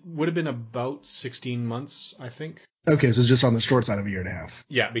 Yeah, it would have been about 16 months, I think. Okay, so it's just on the short side of a year and a half.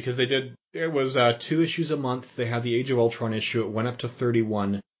 Yeah, because it was 2 issues a month. They had the Age of Ultron issue. It went up to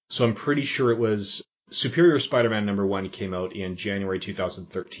 31. So I'm pretty sure it was Superior Spider-Man #1 came out in January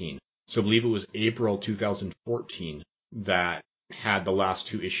 2013. So I believe it was April 2014 that had the last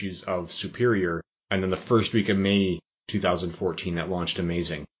 2 issues of Superior. And then the first week of May 2014 that launched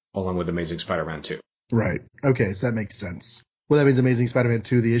Amazing, along with Amazing Spider-Man 2. Right. Okay, so that makes sense. Well, that means Amazing Spider-Man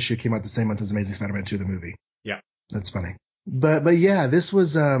 2, the issue, came out the same month as Amazing Spider-Man 2, the movie. Yeah. That's funny. But yeah, this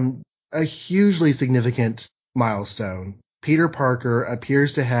was a hugely significant milestone. Peter Parker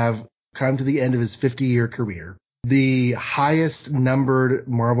appears to have come to the end of his 50-year career. The highest numbered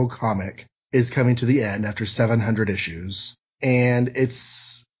Marvel comic is coming to the end after 700 issues. And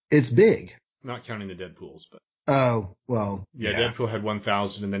it's big. Not counting the Deadpools, but... Oh, well, yeah. Deadpool had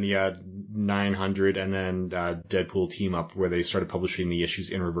 1,000, and then he had 900, and then Deadpool Team Up, where they started publishing the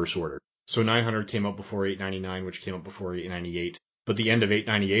issues in reverse order. So 900 came out before 899, which came out before 898. But the end of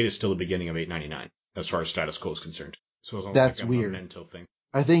 898 is still the beginning of 899, as far as status quo is concerned. So it's almost that's like a weird. memento thing.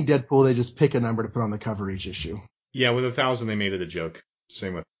 I think Deadpool, they just pick a number to put on the cover each issue. Yeah, with 1,000, they made it a joke.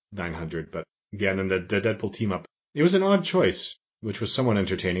 Same with 900. But yeah, and then the Deadpool Team Up. It was an odd choice, which was somewhat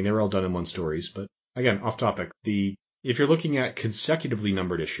entertaining. They were all done in one stories, but again, off topic. If you're looking at consecutively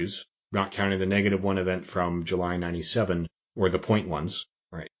numbered issues, not counting the -1 event from July 97 or the point ones,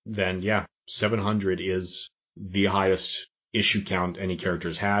 right? Then yeah, 700 is the highest issue count any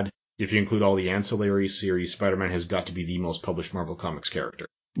character's had. If you include all the ancillary series, Spider-Man has got to be the most published Marvel Comics character.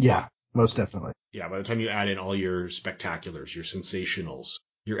 Yeah, most definitely. Yeah, by the time you add in all your spectaculars, your sensationals,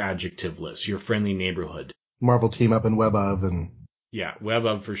 your adjective lists, your friendly neighborhood. Marvel Team Up and Web of, and... yeah, Web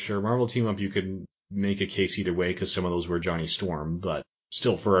of for sure. Marvel Team Up, you could make a case either way because some of those were Johnny Storm, but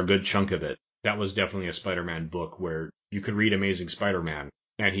still for a good chunk of it, that was definitely a Spider-Man book where you could read Amazing Spider-Man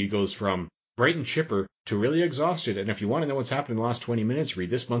and he goes from bright and chipper to really exhausted. And if you want to know what's happened in the last 20 minutes, read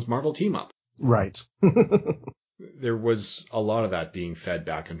this month's Marvel Team Up. Right. There was a lot of that being fed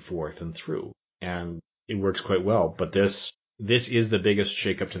back and forth and through, and it works quite well. But this is the biggest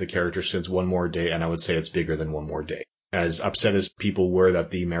shakeup to the character since One More Day, and I would say it's bigger than One More Day. As upset as people were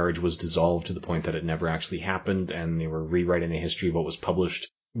that the marriage was dissolved to the point that it never actually happened, and they were rewriting the history of what was published,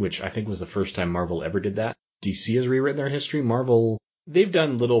 which I think was the first time Marvel ever did that. DC has rewritten their history. Marvel, they've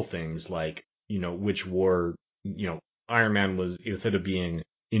done little things like, which war, Iron Man was, instead of being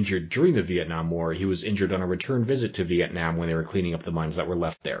injured during the Vietnam War, he was injured on a return visit to Vietnam when they were cleaning up the mines that were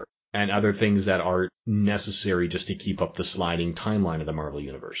left there. And other things that are necessary just to keep up the sliding timeline of the Marvel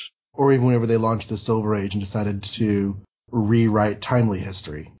Universe. Or even whenever they launched the Silver Age and decided to rewrite timely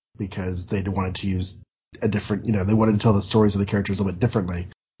history because they wanted to use a different, they wanted to tell the stories of the characters a little bit differently.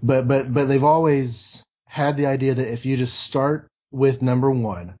 But they've always had the idea that if you just start with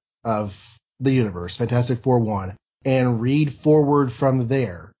 #1 of the universe, Fantastic Four 1, and read forward from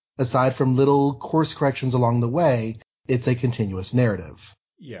there, aside from little course corrections along the way, it's a continuous narrative.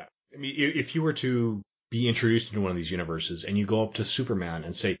 Yeah. I mean, if you were to be introduced into one of these universes and you go up to Superman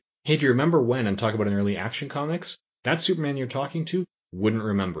and say, hey, do you remember when, and talk about an early Action Comics, that Superman you're talking to wouldn't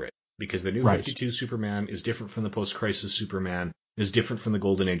remember it because the New Right. 52 Superman is different from the post-crisis Superman, is different from the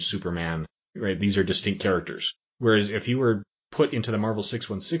Golden Age Superman, right? These are distinct characters. Whereas if you were put into the Marvel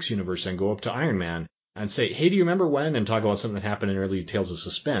 616 universe and go up to Iron Man and say, hey, do you remember when? And talk about something that happened in early Tales of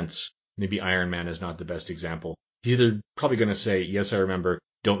Suspense. Maybe Iron Man is not the best example. He's either probably going to say, yes, I remember,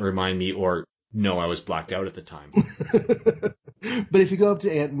 don't remind me, or no, I was blacked out at the time. But if you go up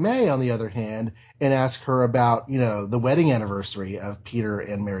to Aunt May, on the other hand, and ask her about, the wedding anniversary of Peter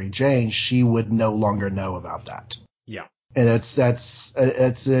and Mary Jane, she would no longer know about that. Yeah. And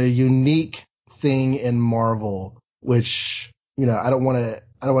it's a unique thing in Marvel, which, I don't want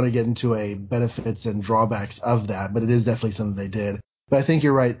to get into a benefits and drawbacks of that, but it is definitely something they did. But I think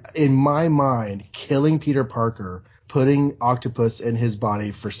you're right. In my mind, killing Peter Parker, putting Octopus in his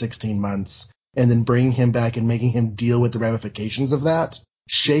body for 16 months, and then bringing him back and making him deal with the ramifications of that,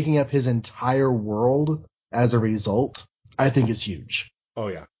 shaking up his entire world as a result, I think is huge. Oh,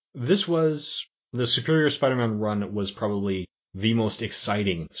 yeah. The Superior Spider-Man run was probably the most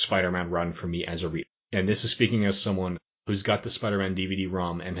exciting Spider-Man run for me as a reader. And this is speaking as someone who's got the Spider-Man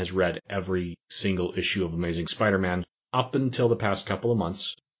DVD-ROM and has read every single issue of Amazing Spider-Man up until the past couple of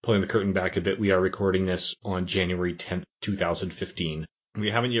months. Pulling the curtain back a bit, we are recording this on January 10th, 2015. We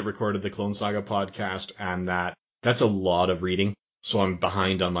haven't yet recorded the Clone Saga podcast, and that's a lot of reading, so I'm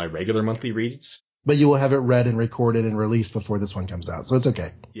behind on my regular monthly reads. But you will have it read and recorded and released before this one comes out, so it's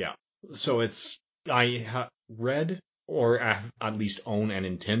okay. Yeah. So I have read, or at least own and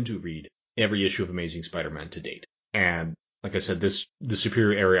intend to read, every issue of Amazing Spider-Man to date. And like I said, the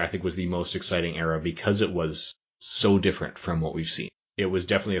Superior era, I think, was the most exciting era because it was so different from what we've seen. It was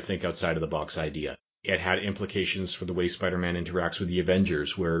definitely a think outside of the box idea. It had implications for the way Spider-Man interacts with the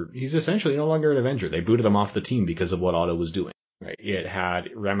Avengers, where he's essentially no longer an Avenger. They booted him off the team because of what Otto was doing. Right? It had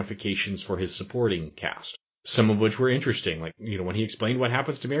ramifications for his supporting cast, some of which were interesting. Like, when he explained what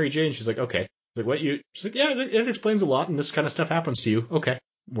happens to Mary Jane, she's like, okay. Like, what you? She's like, yeah, it explains a lot, and this kind of stuff happens to you. Okay.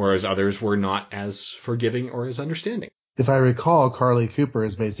 Whereas others were not as forgiving or as understanding. If I recall, Carly Cooper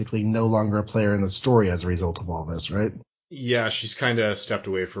is basically no longer a player in the story as a result of all this, right? Yeah, she's kind of stepped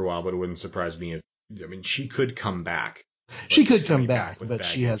away for a while, but it wouldn't surprise me if, she could come back. She could come back, but baggage.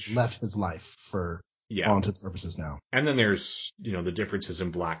 she has left his life for all intents and purposes now. And then there's, the differences in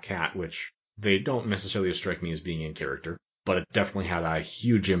Black Cat, which they don't necessarily strike me as being in character, but it definitely had a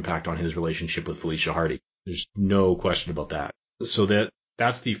huge impact on his relationship with Felicia Hardy. There's no question about that. So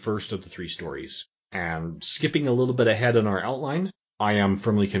that's the first of the three stories. And skipping a little bit ahead in our outline, I am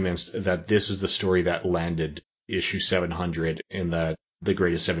firmly convinced that this is the story that landed issue 700 in the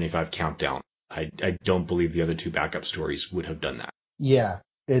Greatest 75 countdown. I don't believe the other two backup stories would have done that. Yeah,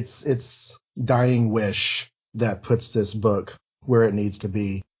 it's Dying Wish that puts this book where it needs to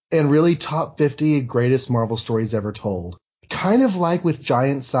be. And really top 50 greatest Marvel stories ever told. Kind of like with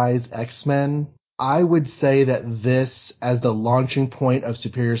Giant Size X-Men, I would say that this, as the launching point of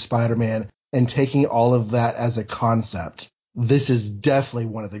Superior Spider-Man and taking all of that as a concept, this is definitely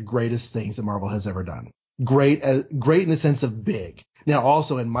one of the greatest things that Marvel has ever done. Great in the sense of big. Now,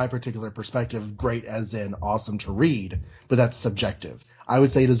 also in my particular perspective, great as in awesome to read, but that's subjective. I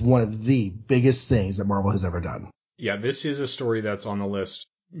would say it is one of the biggest things that Marvel has ever done. Yeah, this is a story that's on the list,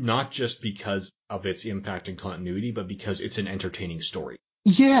 not just because of its impact and continuity, but because it's an entertaining story.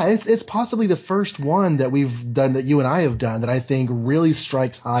 Yeah, it's possibly the first one that we've done, that you and I have done, that I think really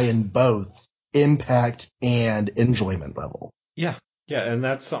strikes high in both impact and enjoyment level. Yeah, and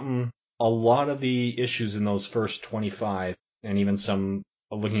that's something, a lot of the issues in those first 25, and even some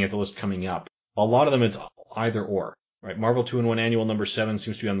looking at the list coming up, a lot of them it's either or. Right, Marvel 2-in-1 Annual number 7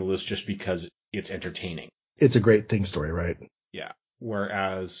 seems to be on the list just because it's entertaining. It's a great thing story, right? Yeah.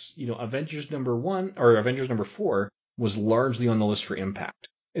 Whereas, Avengers number 1 or Avengers number 4 was largely on the list for impact.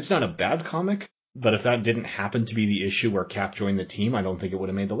 It's not a bad comic, but if that didn't happen to be the issue where Cap joined the team, I don't think it would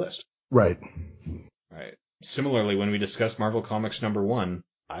have made the list. Right. Right. Similarly, when we discussed Marvel Comics number 1,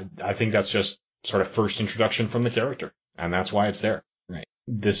 I think that's just sort of first introduction from the character, and that's why it's there. Right.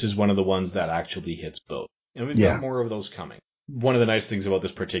 This is one of the ones that actually hits both. And we've got more of those coming. One of the nice things about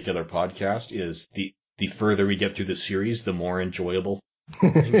this particular podcast is the further we get through the series, the more enjoyable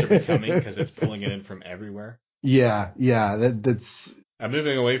things are becoming because it's pulling it in from everywhere. Yeah. That's. I'm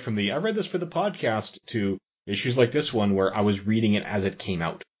moving away from I read this for the podcast to issues like this one where I was reading it as it came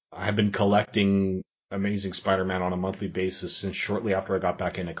out. I've been collecting Amazing Spider-Man on a monthly basis since shortly after I got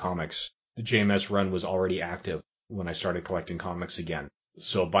back into comics. The JMS run was already active when I started collecting comics again.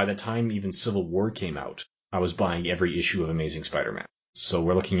 So by the time even Civil War came out, I was buying every issue of Amazing Spider-Man. So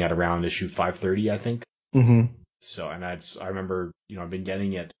we're looking at around issue 530, I think. Mm-hmm. So, and I remember, I've been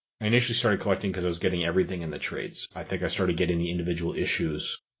getting it. I initially started collecting because I was getting everything in the trades. I think I started getting the individual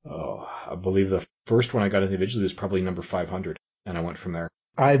issues Oh, I believe the first one I got individually was probably number 500, and I went from there.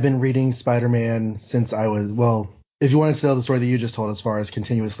 I've been reading Spider-Man since I was, well, if you wanted to tell the story that you just told as far as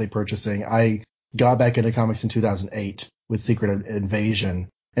continuously purchasing, I got back into comics in 2008 with Secret Invasion,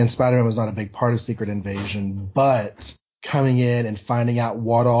 and Spider-Man was not a big part of Secret Invasion, but coming in and finding out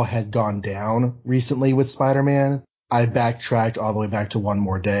what all had gone down recently with Spider-Man, I backtracked all the way back to One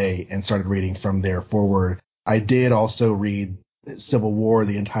More Day and started reading from there forward. I did also read Civil War,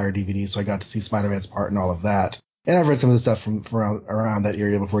 the entire DVD, so I got to see Spider-Man's part and all of that. And I've read some of the stuff from around that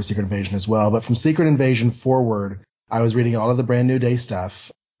area before Secret Invasion as well. But from Secret Invasion forward, I was reading all of the Brand New Day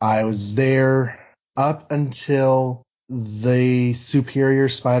stuff. I was there up until the Superior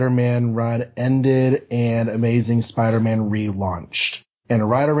Spider-Man run ended and Amazing Spider-Man relaunched. And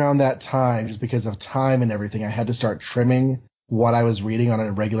right around that time, just because of time and everything, I had to start trimming what I was reading on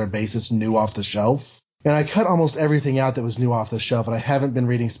a regular basis new off the shelf. And I cut almost everything out that was new off the shelf, and I haven't been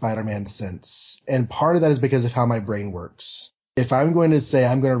reading Spider-Man since. And part of that is because of how my brain works. If I'm going to say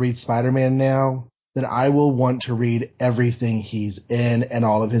I'm going to read Spider-Man now, then I will want to read everything he's in and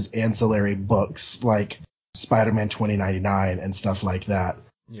all of his ancillary books, like Spider-Man 2099 and stuff like that.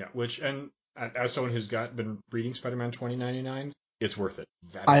 Yeah, and as someone who's been reading Spider-Man 2099, it's worth it.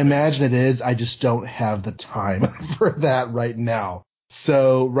 I imagine it is. I just don't have the time for that right now.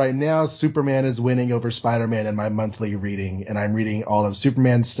 So right now, Superman is winning over Spider-Man in my monthly reading, and I'm reading all of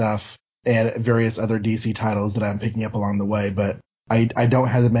Superman's stuff and various other DC titles that I'm picking up along the way, but I don't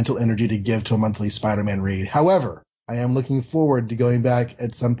have the mental energy to give to a monthly Spider-Man read. However, I am looking forward to going back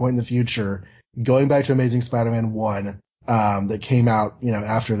at some point in the future, going back to Amazing Spider-Man 1 that came out,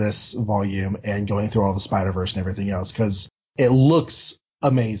 after this volume, and going through all the Spider-Verse and everything else, because it looks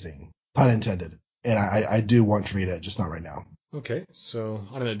amazing, pun intended, and I do want to read it, just not right now. Okay, so,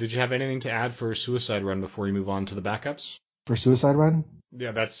 I don't know, did you have anything to add for Suicide Run before you move on to the backups? For Suicide Run?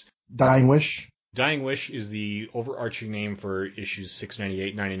 Yeah, that's... Dying Wish? Dying Wish is the overarching name for issues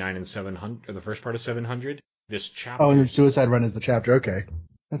 698, 99, and 700, or the first part of 700. This chapter... Oh, and Suicide Run is the chapter, okay.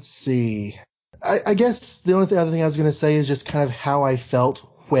 Let's see. I guess the only other thing I was going to say is just kind of how I felt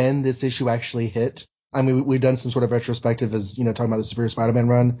when this issue actually hit. I mean, we've done some sort of retrospective as, talking about the Superior Spider-Man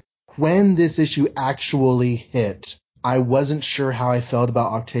run. When this issue actually hit, I wasn't sure how I felt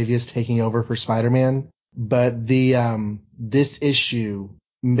about Octavius taking over for Spider-Man, but this issue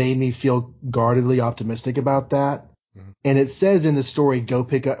made me feel guardedly optimistic about that. Mm-hmm. And it says in the story, go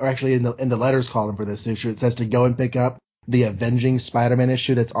pick up, or actually in the letters column for this issue, it says to go and pick up the Avenging Spider-Man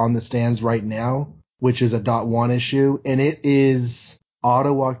issue that's on the stands right now, which is a .1 issue, and it is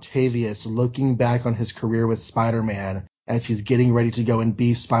Otto Octavius looking back on his career with Spider-Man as he's getting ready to go and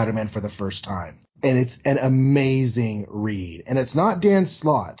be Spider-Man for the first time. And it's an amazing read. And it's not Dan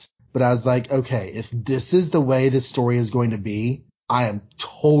Slott, but I was like, okay, if this is the way this story is going to be, I am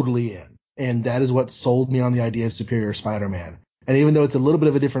totally in. And that is what sold me on the idea of Superior Spider-Man. And even though it's a little bit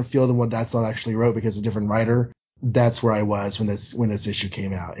of a different feel than what Dan Slott actually wrote because it's a different writer, that's where I was when this issue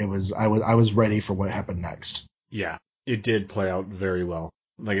came out. I was ready for what happened next. Yeah, it did play out very well.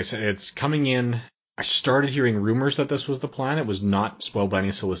 Like I said, it's coming in. I started hearing rumors that this was the plan. It was not spoiled by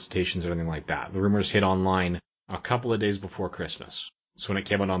any solicitations or anything like that. The rumors hit online a couple of days before Christmas. So when it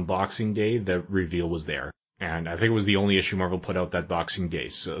came out on Boxing Day, the reveal was there. And I think it was the only issue Marvel put out that Boxing Day.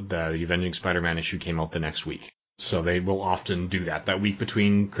 So the Avenging Spider-Man issue came out the next week. So they will often do that. That week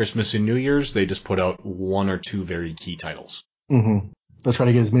between Christmas and New Year's, they just put out one or two very key titles. Mm-hmm. They'll try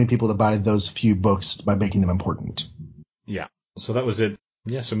to get as many people to buy those few books by making them important. Yeah. So that was it.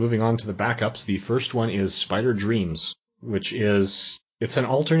 Yeah, so moving on to the backups. The first one is Spider Dreams, which it's an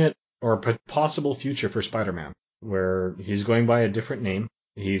alternate or possible future for Spider-Man, where he's going by a different name.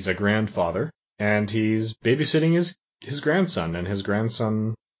 He's a grandfather, and he's babysitting his grandson, and his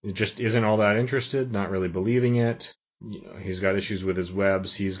grandson just isn't all that interested, not really believing it. He's got issues with his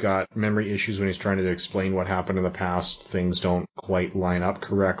webs. He's got memory issues when he's trying to explain what happened in the past. Things don't quite line up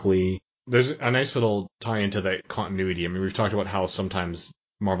correctly. There's a nice little tie into that continuity. I mean, we've talked about how sometimes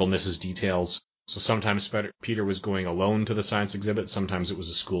Marvel misses details. So sometimes Peter was going alone to the science exhibit. Sometimes it was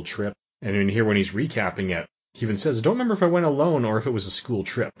a school trip. And in here, when he's recapping it, he even says, I don't remember if I went alone or if it was a school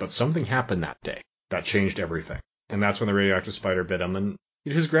trip, but something happened that day that changed everything. And that's when the radioactive spider bit him. And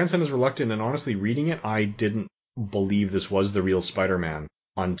his grandson is reluctant, and honestly, reading it, I didn't believe this was the real Spider-Man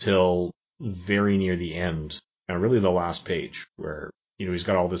until very near the end, and really the last page, where, he's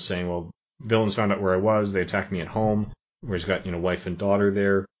got all this saying, well, villains found out where I was, they attacked me at home, where he's got, wife and daughter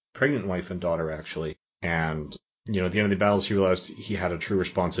there, pregnant wife and daughter, actually. And, at the end of the battles, he realized he had a true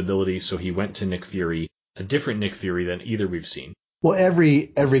responsibility, so he went to Nick Fury, a different Nick Fury than either we've seen. Well,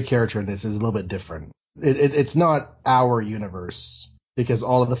 every character in this is a little bit different. It's not our universe. because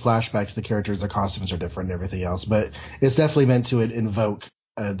all of the flashbacks, the characters, their costumes are different and everything else. But it's definitely meant to invoke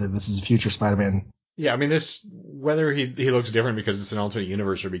that this is future Spider-Man. Yeah, I mean, whether he looks different because it's an alternate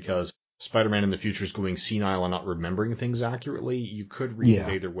universe or because Spider-Man in the future is going senile and not remembering things accurately, you could read it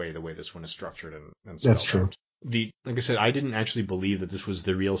either way, the way this one is structured and spelled That's true. out. Like I said, I didn't actually believe that this was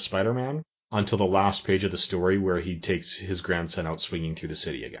the real Spider-Man until the last page of the story where he takes his grandson out swinging through the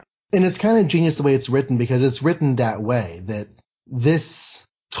city again. And it's kind of genius the way it's written, because it's written that way, that this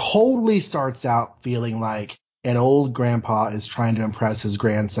totally starts out feeling like an old grandpa is trying to impress his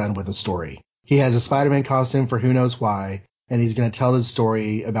grandson with a story. He has a Spider-Man costume for who knows why, and he's going to tell his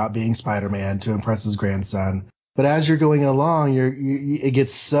story about being Spider-Man to impress his grandson. But as you're going along, it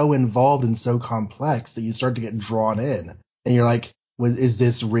gets so involved and so complex that you start to get drawn in. And you're like, is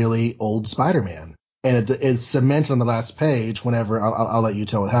this really old Spider-Man? And it's cemented on the last page whenever I'll let you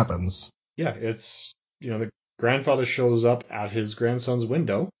tell what happens. Yeah, it's, the grandfather shows up at his grandson's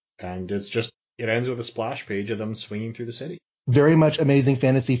window, and it ends with a splash page of them swinging through the city. Very much Amazing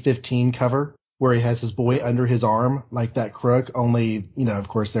Fantasy 15 cover, where he has his boy under his arm, like that crook, only, of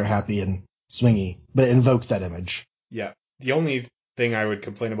course, they're happy and swingy, but it invokes that image. Yeah. The only thing I would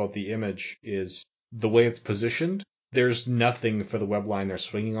complain about the image is the way it's positioned. There's nothing for the web line they're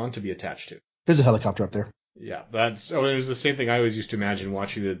swinging on to be attached to. There's a helicopter up there. Yeah, it was the same thing I always used to imagine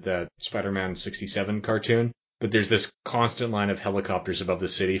watching the Spider-Man 67 cartoon. But there's this constant line of helicopters above the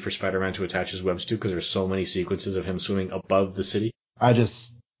city for Spider-Man to attach his webs to because there's so many sequences of him swimming above the city. I'm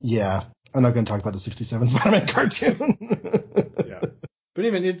not going to talk about the 67 Spider-Man cartoon. Yeah. But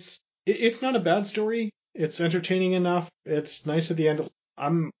even it's not a bad story. It's entertaining enough. It's nice at the end.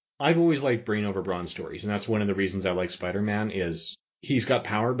 I've always liked brain over brawn stories, and that's one of the reasons I like Spider-Man is he's got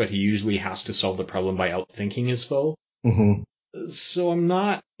power, but he usually has to solve the problem by outthinking his foe. Mm-hmm. So I'm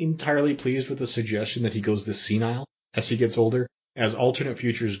not entirely pleased with the suggestion that he goes this senile as he gets older. As alternate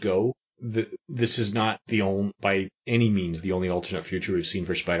futures go, this is not by any means the only alternate future we've seen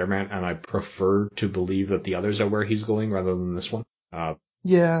for Spider-Man, and I prefer to believe that the others are where he's going rather than this one.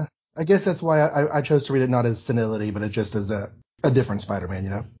 Yeah, I guess that's why I chose to read it not as senility, but it just as a different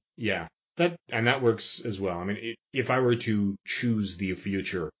Spider-Man, Yeah, that works as well. I mean, if I were to choose the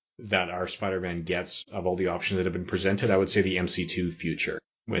future that our Spider-Man gets of all the options that have been presented, I would say the MC2 future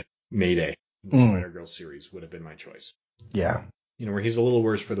with Mayday, the Spider-Girl series, would have been my choice. Yeah. Where he's a little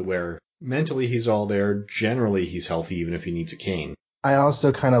worse for the wear. Mentally, he's all there. Generally, he's healthy, even if he needs a cane. I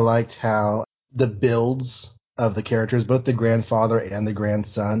also kind of liked how the builds of the characters, both the grandfather and the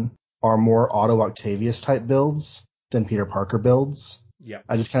grandson, are more Otto Octavius type builds than Peter Parker builds. Yeah.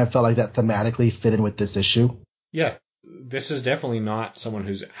 I just kind of felt like that thematically fit in with this issue. Yeah. This is definitely not someone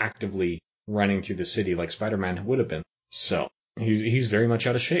who's actively running through the city like Spider-Man would have been. So he's very much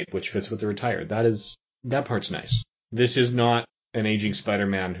out of shape, which fits with the retired. That part's nice. This is not an aging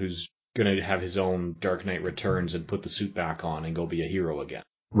Spider-Man who's going to have his own Dark Knight Returns and put the suit back on and go be a hero again.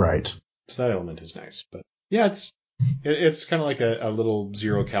 Right. So that element is nice. But yeah, it's kind of like a little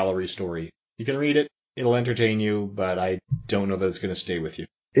 0-calorie story. You can read it, it'll entertain you, but I don't know that it's going to stay with you.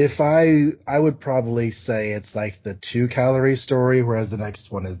 If I would probably say it's like the 2-calorie story, whereas the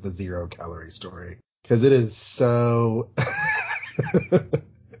next one is the 0-calorie story. Because it is so...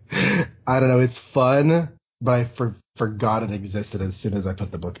 I don't know, it's fun, but I forgot it existed as soon as I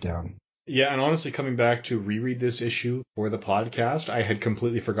put the book down. Yeah, and honestly, coming back to reread this issue for the podcast, I had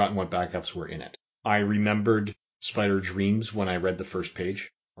completely forgotten what backups were in it. I remembered Spider Dreams when I read the first page,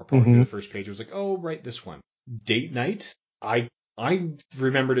 or probably the first page. I was like, oh, right, this one. Date Night, I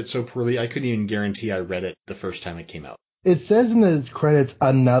remembered it so poorly, I couldn't even guarantee I read it the first time it came out. It says in the credits,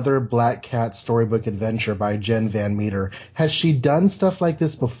 another Black Cat storybook adventure by Jen Van Meter. Has she done stuff like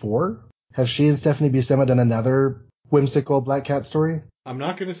this before? Have she and Stephanie Buscema done another whimsical Black Cat story? I'm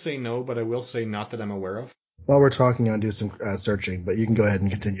not going to say no, but I will say not that I'm aware of. While we're talking, I'll do some searching, but you can go ahead and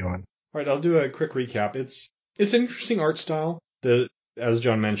continue on. All right, I'll do a quick recap. It's an interesting art style. As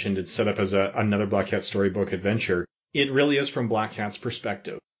John mentioned, it's set up as another Black Cat storybook adventure. It really is from Black Cat's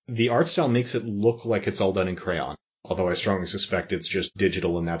perspective. The art style makes it look like it's all done in crayon, although I strongly suspect it's just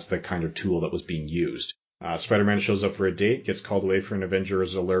digital and that's the kind of tool that was being used. Spider-Man shows up for a date, gets called away for an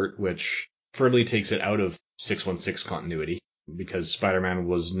Avengers alert, which firmly takes it out of 616 continuity, because Spider-Man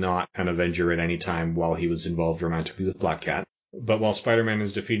was not an Avenger at any time while he was involved romantically with Black Cat. But while Spider-Man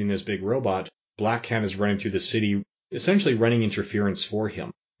is defeating this big robot, Black Cat is running through the city, essentially running interference for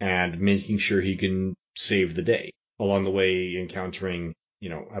him and making sure he can save the day. Along the way, encountering,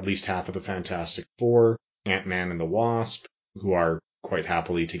 at least half of the Fantastic Four, Ant-Man and the Wasp, who are quite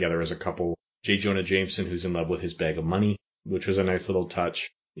happily together as a couple, J. Jonah Jameson, who's in love with his bag of money, which was a nice little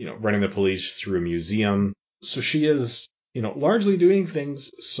touch, running the police through a museum. So she is largely doing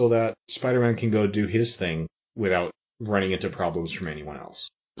things so that Spider-Man can go do his thing without running into problems from anyone else.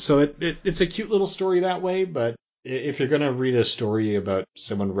 So it's a cute little story that way, but if you're going to read a story about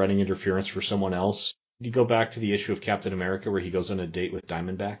someone running interference for someone else, you go back to the issue of Captain America where he goes on a date with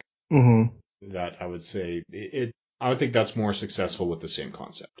Diamondback. Mm-hmm. That I would say I would think that's more successful with the same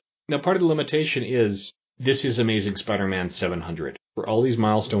concept. Now, part of the limitation is this is Amazing Spider-Man 700. For all these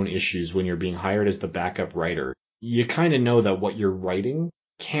milestone issues, when you're being hired as the backup writer, you kind of know that what you're writing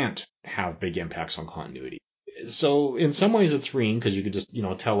can't have big impacts on continuity. So in some ways it's freeing because you could just,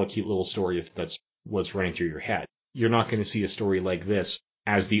 tell a cute little story if that's what's running through your head. You're not going to see a story like this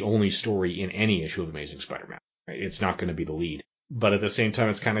as the only story in any issue of Amazing Spider-Man. Right? It's not going to be the lead. But at the same time,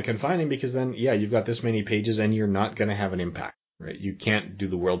 it's kind of confining because then, you've got this many pages and you're not going to have an impact. Right? You can't do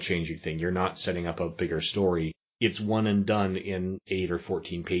the world-changing thing. You're not setting up a bigger story. It's one and done in 8 or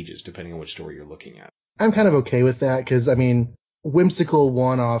 14 pages, depending on which story you're looking at. I'm kind of okay with that because, whimsical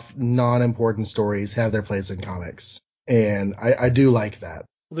one-off, non-important stories have their place in comics. And I do like that.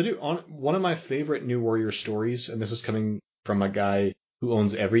 Well, they do. One of my favorite New Warriors stories, and this is coming from a guy who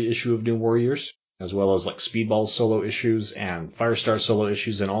owns every issue of New Warriors, as well as like Speedball's solo issues and Firestar solo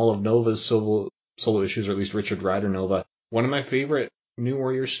issues and all of Nova's solo issues, or at least Richard Rider Nova. One of my favorite New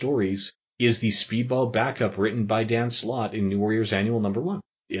Warriors stories is the Speedball backup written by Dan Slott in New Warriors Annual #1.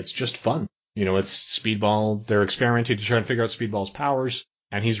 It's just fun. It's Speedball. They're experimenting to try and figure out Speedball's powers,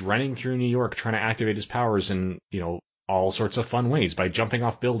 and he's running through New York trying to activate his powers in, all sorts of fun ways by jumping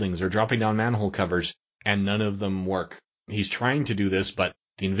off buildings or dropping down manhole covers, and none of them work. He's trying to do this, but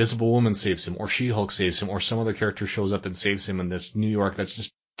the Invisible Woman saves him, or She-Hulk saves him, or some other character shows up and saves him in this New York that's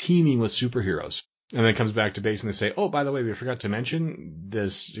just teeming with superheroes. And then comes back to base and they say, oh, by the way, we forgot to mention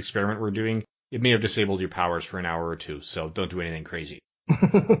this experiment we're doing. It may have disabled your powers for an hour or two, so don't do anything crazy.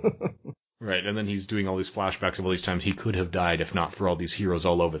 Right, and then he's doing all these flashbacks of all these times he could have died if not for all these heroes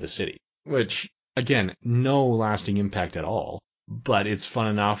all over the city. Which, again, no lasting impact at all, but it's fun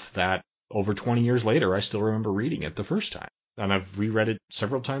enough that over 20 years later, I still remember reading it the first time. And I've reread it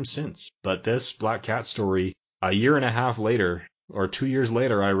several times since. But this Black Cat story, a year and a half later, or 2 years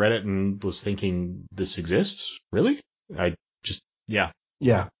later, I read it and was thinking, this exists? Really?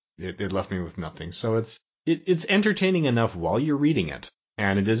 Yeah. It left me with nothing. So it's entertaining enough while you're reading it.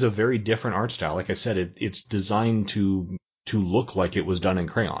 And it is a very different art style. Like I said, it's designed to look like it was done in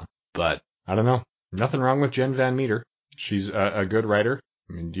crayon. But I don't know. Nothing wrong with Jen Van Meter. She's a good writer.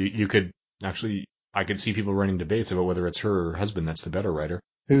 I mean, you could actually, I could see people running debates about whether it's her or her husband that's the better writer.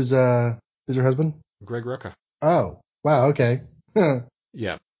 Who's her husband? Greg Rucka. Oh, wow. Okay. Huh.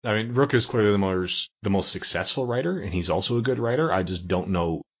 Yeah. I mean, Rucka is clearly the most successful writer, and he's also a good writer. I just don't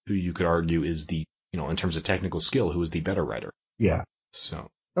know who you could argue is the, in terms of technical skill, who is the better writer. Yeah. So.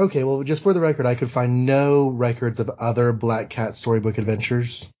 Okay, well, just for the record, I could find no records of other Black Cat storybook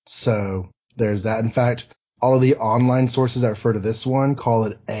adventures. So there's that. In fact, all of the online sources that refer to this one call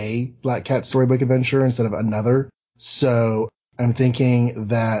it a Black Cat storybook adventure instead of another. So I'm thinking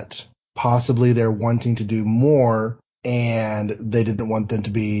that possibly they're wanting to do more and they didn't want them to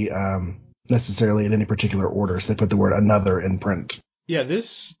be necessarily in any particular order. So they put the word another in print. Yeah,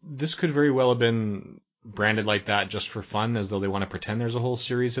 this could very well have been branded like that just for fun, as though they want to pretend there's a whole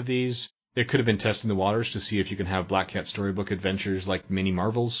series of these. It could have been testing the waters to see if you can have Black Cat storybook adventures like mini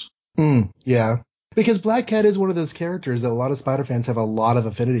Marvels. Yeah, because Black Cat is one of those characters that a lot of Spider fans have a lot of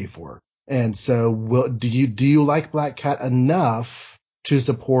affinity for. And so, do you like Black Cat enough to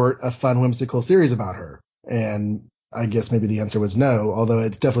support a fun, whimsical series about her? And I guess maybe the answer was no, although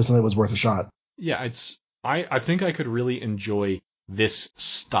it's definitely something that was worth a shot. Yeah, I think I could really enjoy this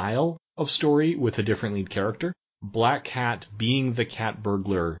style of story with a different lead character. Black Cat being the cat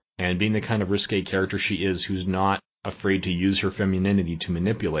burglar and being the kind of risque character she is, who's not afraid to use her femininity to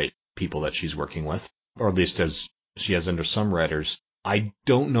manipulate people that she's working with, or at least as she has under some writers. I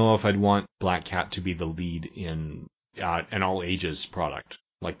don't know if I'd want Black Cat to be the lead in an all ages product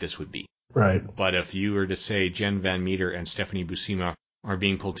like this would be. Right. But if you were to say Jen Van Meter and Stephanie Buscema are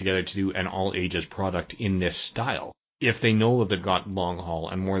being pulled together to do an all ages product in this style, if they know that they've got long haul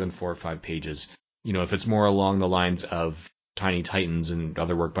and more than 4 or 5 pages, if it's more along the lines of Tiny Titans and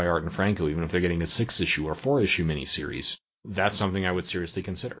other work by Art and Franco, even if they're getting a 6-issue or 4-issue miniseries, that's something I would seriously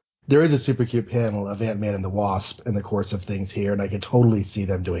consider. There is a super cute panel of Ant-Man and the Wasp in the course of things here, and I could totally see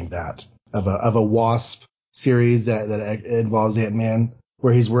them doing that. Of a Wasp series that involves Ant-Man,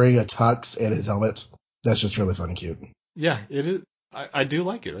 where he's wearing a tux and his helmet. That's just really fun and cute. Yeah, it is. I do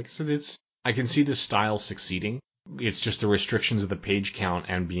like it. Like I said, I can see this style succeeding. It's just the restrictions of the page count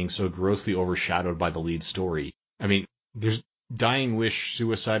and being so grossly overshadowed by the lead story. I mean, there's Dying Wish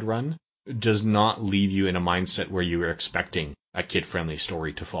Suicide Run does not leave you in a mindset where you are expecting a kid-friendly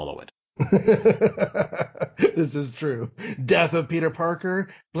story to follow it. This is true. Death of Peter Parker,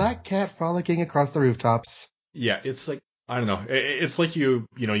 Black Cat frolicking across the rooftops. Yeah, it's like, I don't know. It's like you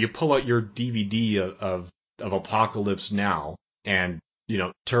pull out your DVD of Apocalypse Now and,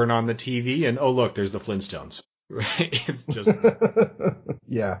 turn on the TV and, oh, look, there's the Flintstones. Right? It's just,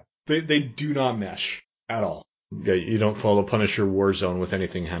 yeah. They do not mesh at all. Yeah, you don't follow Punisher Warzone with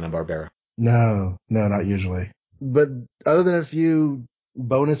anything Hanna-Barbera. No, not usually. But other than a few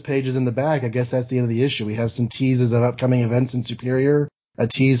bonus pages in the back, I guess that's the end of the issue. We have some teases of upcoming events in Superior, a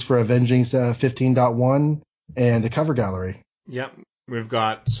tease for Avenging 15.1, and the cover gallery. Yep. We've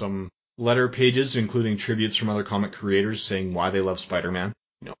got some letter pages, including tributes from other comic creators saying why they love Spider-Man.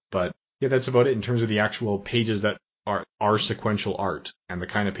 But yeah, that's about it in terms of the actual pages that are sequential art and the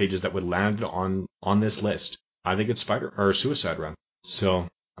kind of pages that would land on this list. I think it's Suicide Run. So,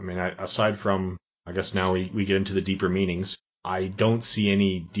 I mean, aside from, I guess now we get into the deeper meanings, I don't see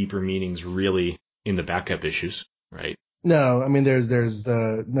any deeper meanings really in the backup issues, right? No, I mean, there's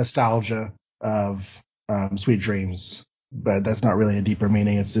the nostalgia of Sweet Dreams, but that's not really a deeper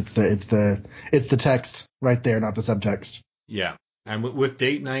meaning. It's the text right there, not the subtext. Yeah. And with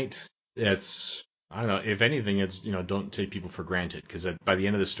Date Night, it's, I don't know, if anything, it's, don't take people for granted, because by the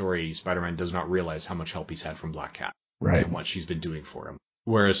end of the story, Spider-Man does not realize how much help he's had from Black Cat. Right. And what she's been doing for him.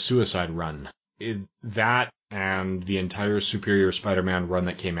 Whereas Suicide Run, that and the entire Superior Spider-Man run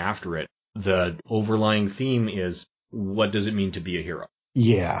that came after it, the overlying theme is, what does it mean to be a hero?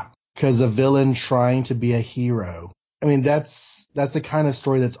 Yeah, because a villain trying to be a hero. I mean, that's the kind of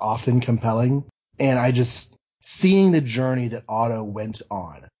story that's often compelling. And I just, seeing the journey that Otto went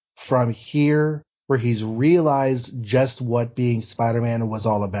on from here, where he's realized just what being Spider-Man was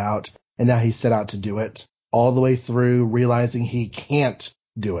all about, and now he set out to do it, all the way through realizing he can't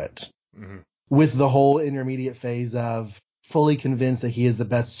do it. Mm-hmm. With the whole intermediate phase of fully convinced that he is the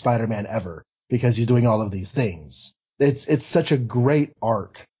best Spider-Man ever because he's doing all of these things. It's such a great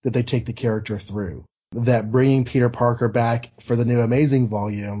arc that they take the character through, that bringing Peter Parker back for the new Amazing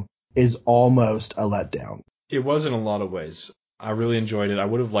volume is almost a letdown. It was in a lot of ways. I really enjoyed it. I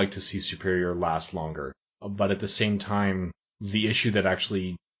would have liked to see Superior last longer. But at the same time, the issues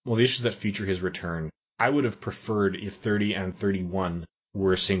that feature his return, I would have preferred if 30 and 31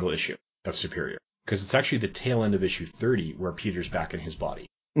 were a single issue of Superior. Because it's actually the tail end of issue 30 where Peter's back in his body.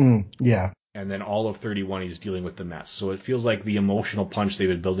 Yeah. And then all of 31 he's dealing with the mess. So it feels like the emotional punch they've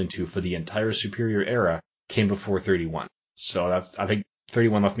been building to for the entire Superior era came before 31. So I think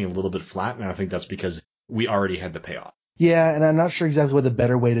 31 left me a little bit flat, and I think that's because we already had the payoff. Yeah, and I'm not sure exactly what the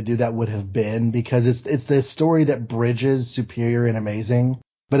better way to do that would have been, because it's the story that bridges Superior and Amazing.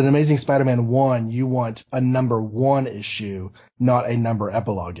 But in Amazing Spider-Man 1, you want a number 1 issue, not a number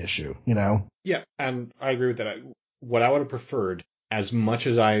epilogue issue, Yeah, and I agree with that. What I would have preferred, as much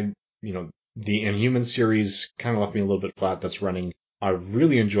as the Inhuman series kind of left me a little bit flat that's running, I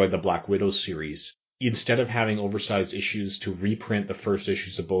really enjoyed the Black Widow series. Instead of having oversized issues to reprint the first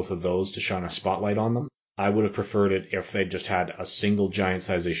issues of both of those to shine a spotlight on them, I would have preferred it if they just had a single giant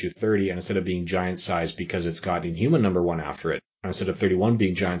size issue 30, and instead of being giant sized because it's got Inhuman number 1 after it, and instead of 31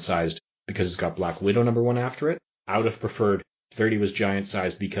 being giant sized because it's got Black Widow number 1 after it, I would have preferred 30 was giant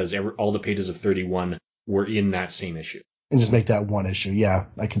sized because all the pages of 31 were in that same issue. And just make that one issue. Yeah,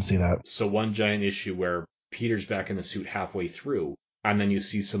 I can see that. So one giant issue where Peter's back in the suit halfway through, and then you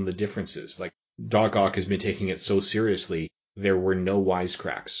see some of the differences. Like, Doc Ock has been taking it so seriously, there were no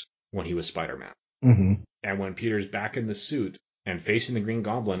wisecracks when he was Spider-Man. Mm-hmm. And when Peter's back in the suit and facing the Green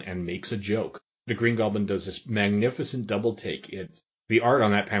Goblin and makes a joke, the Green Goblin does this magnificent double take. The art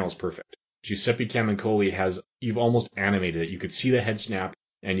on that panel is perfect. Giuseppe Camuncoli you've almost animated it. You could see the head snap,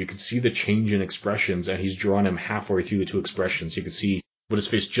 and you could see the change in expressions, and he's drawn him halfway through the two expressions. You can see what his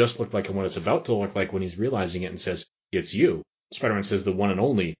face just looked like and what it's about to look like when he's realizing it and says, "It's you." Spider-Man says, "The one and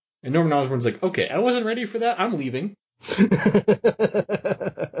only." And Norman Osborn's like, "Okay, I wasn't ready for that. I'm leaving."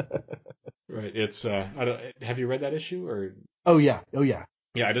 Right. It's, have you read that issue or? Oh yeah.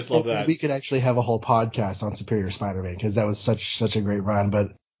 Yeah, I just love that. We could actually have a whole podcast on Superior Spider-Man because that was such a great run.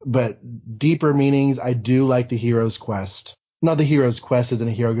 But deeper meanings, I do like the hero's quest. Not the hero's quest as in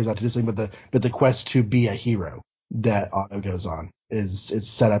a hero goes out to do something, but the quest to be a hero that Otto goes on it's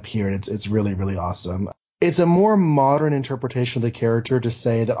set up here, and it's really, really awesome. It's a more modern interpretation of the character to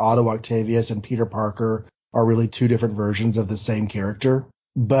say that Otto Octavius and Peter Parker are really two different versions of the same character,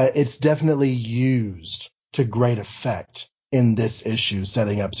 but it's definitely used to great effect in this issue,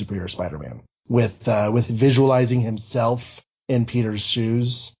 setting up Superior Spider-Man with visualizing himself in Peter's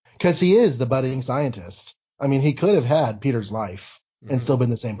shoes, because he is the budding scientist. I mean, he could have had Peter's life. and still been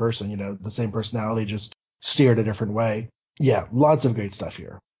the same person, the same personality, just steered a different way. Yeah, lots of great stuff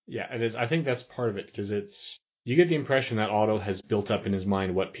here. Yeah, it is. I think that's part of it, because you get the impression that Otto has built up in his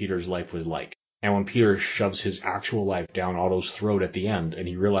mind what Peter's life was like. And when Peter shoves his actual life down Otto's throat at the end, and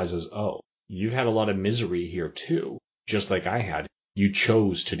he realizes, oh, you've had a lot of misery here too, just like I had. You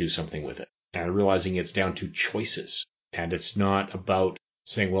chose to do something with it. And realizing it's down to choices. And it's not about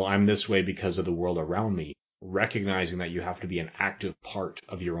saying, well, I'm this way because of the world around me. Recognizing that you have to be an active part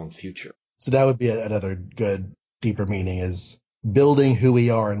of your own future. So that would be another good, deeper meaning, is building who we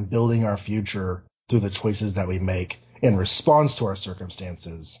are and building our future through the choices that we make in response to our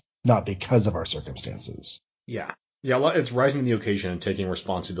circumstances, not because of our circumstances. Yeah. Yeah, it's rising to the occasion and taking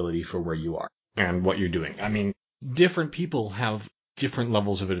responsibility for where you are and what you're doing. I mean, different people have different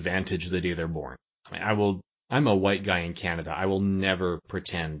levels of advantage the day they're born. I mean, I'm a white guy in Canada. I will never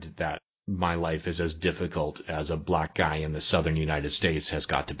pretend that my life is as difficult as a black guy in the southern United States has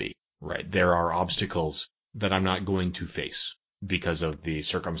got to be, right? There are obstacles that I'm not going to face because of the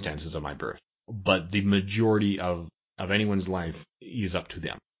circumstances of my birth. But the majority of anyone's life is up to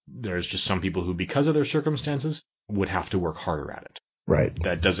them. There's just some people who, because of their circumstances, would have to work harder at it. Right.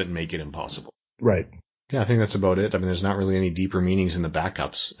 That doesn't make it impossible. Right. Yeah, I think that's about it. I mean, there's not really any deeper meanings in the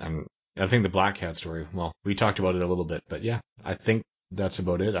backups. And I think the Black Cat story, well, we talked about it a little bit, but yeah, I think that's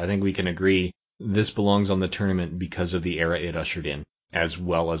about it. I think we can agree this belongs on the tournament because of the era it ushered in, as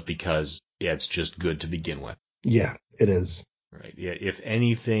well as because it's just good to begin with. Yeah, it is. Right. Yeah. If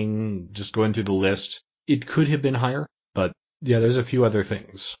anything, just going through the list, it could have been higher, but yeah, there's a few other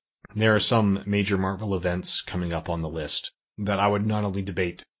things. There are some major Marvel events coming up on the list that I would not only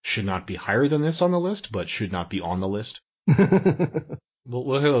debate should not be higher than this on the list, but should not be on the list.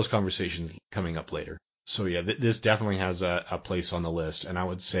 We'll hear those conversations coming up later. So yeah, this definitely has a place on the list, and I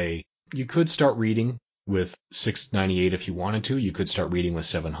would say you could start reading with 698 if you wanted to. You could start reading with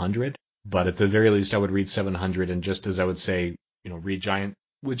 700, but at the very least, I would read 700, and just as I would say, read Giant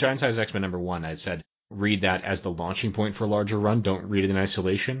Size X-Men #1, I said read that as the launching point for a larger run. Don't read it in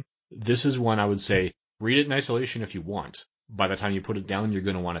isolation. This is one I would say read it in isolation if you want. By the time you put it down, you're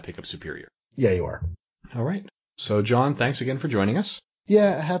going to want to pick up Superior. Yeah, you are. All right. So, John, thanks again for joining us.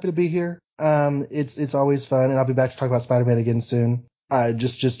 Yeah, happy to be here. It's always fun, and I'll be back to talk about Spider-Man again soon.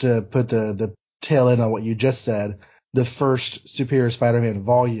 Just to put the tail end on what you just said, the first Superior Spider-Man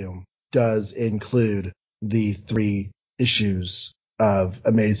volume does include the 3 issues of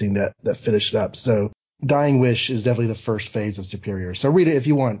Amazing that finished up. So Dying Wish is definitely the first phase of Superior. So read it if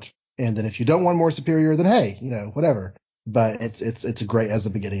you want, and then if you don't want more Superior, then hey, whatever. But it's great as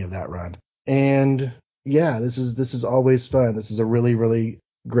the beginning of that run. And yeah, this is always fun. This is a really, really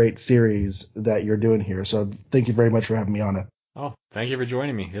great series that you're doing here. So thank you very much for having me on it. Oh, thank you for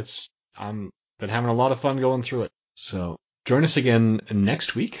joining me. I'm been having a lot of fun going through it. So join us again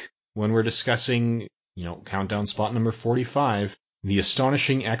next week when we're discussing, countdown spot number 45, The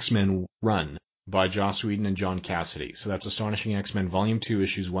Astonishing X-Men Run by Joss Whedon and John Cassidy. So that's Astonishing X-Men Volume 2,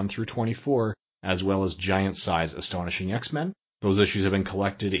 issues 1 through 24, as well as Giant Size Astonishing X-Men. Those issues have been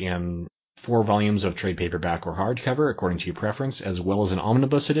collected in 4 volumes of trade paperback or hardcover, according to your preference, as well as an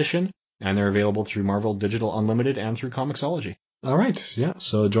omnibus edition, and they're available through Marvel Digital Unlimited and through Comixology. All right, yeah,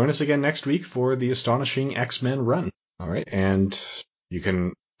 so join us again next week for the Astonishing X-Men Run. All right, and you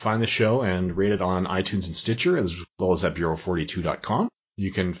can find the show and rate it on iTunes and Stitcher, as well as at Bureau42.com.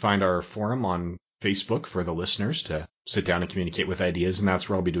 You can find our forum on Facebook for the listeners to sit down and communicate with ideas, and that's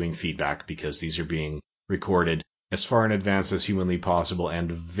where I'll be doing feedback, because these are being recorded as far in advance as humanly possible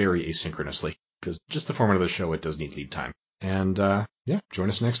and very asynchronously, because just the format of the show, it does need lead time. And join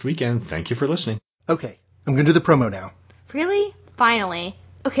us next week, and thank you for listening. Okay, I'm going to do the promo now. Really? Finally.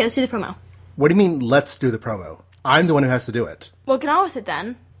 Okay, let's do the promo. What do you mean, let's do the promo? I'm the one who has to do it. Well, get on with it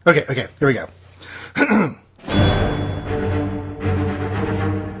then. Okay, here we go.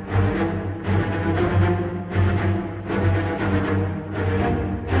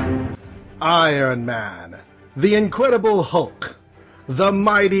 Iron Man, the Incredible Hulk, the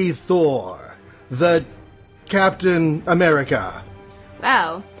Mighty Thor, the Captain America.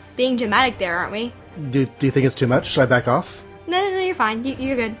 Wow, being dramatic there, aren't we? Do you think it's too much? Should I back off? No, you're fine.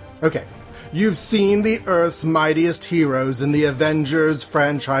 You're good. Okay. You've seen the Earth's mightiest heroes in the Avengers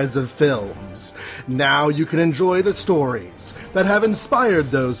franchise of films. Now you can enjoy the stories that have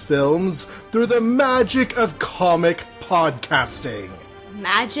inspired those films through the magic of comic podcasting.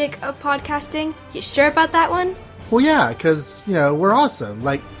 Magic of podcasting? You sure about that one? Well, yeah, because, we're awesome.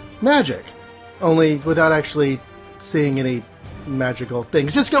 Like, magic. Only without actually seeing any magical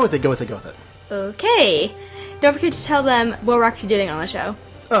things. Just go with it. Okay. Don't forget to tell them what we're actually doing on the show.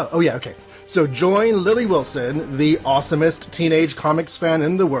 Oh yeah, okay. So join Lily Wilson, the awesomest teenage comics fan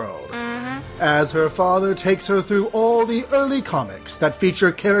in the world, as her father takes her through all the early comics that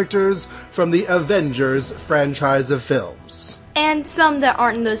feature characters from the Avengers franchise of films. And some that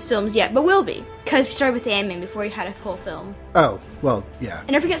aren't in those films yet, but will be. Because we started with Ant-Man before he had a full film. Oh, well, yeah.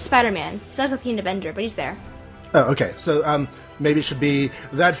 And don't forget Spider-Man. He's not like an Avenger, but he's there. Oh, okay. So, maybe it should be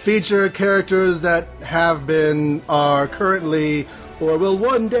that feature characters that have been, are currently, or will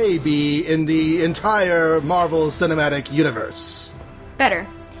one day be in the entire Marvel Cinematic Universe. Better.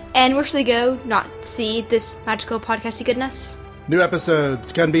 And where should they go not see this magical podcasty goodness? New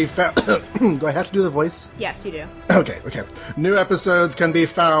episodes can be found... Do I have to do the voice? Yes, you do. Okay. New episodes can be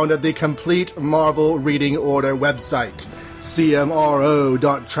found at the Complete Marvel Reading Order website,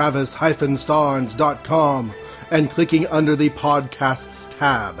 cmro.travis-starnes.com, and clicking under the Podcasts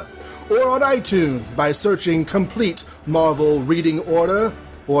tab, or on iTunes by searching Complete Marvel Reading Order,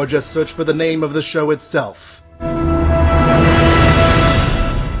 or just search for the name of the show itself.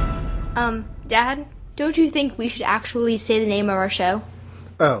 Dad, don't you think we should actually say the name of our show?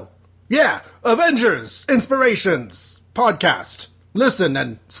 Oh, yeah, Avengers, Inspirations, Podcast, listen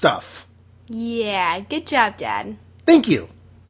and stuff. Yeah, good job, Dad. Thank you.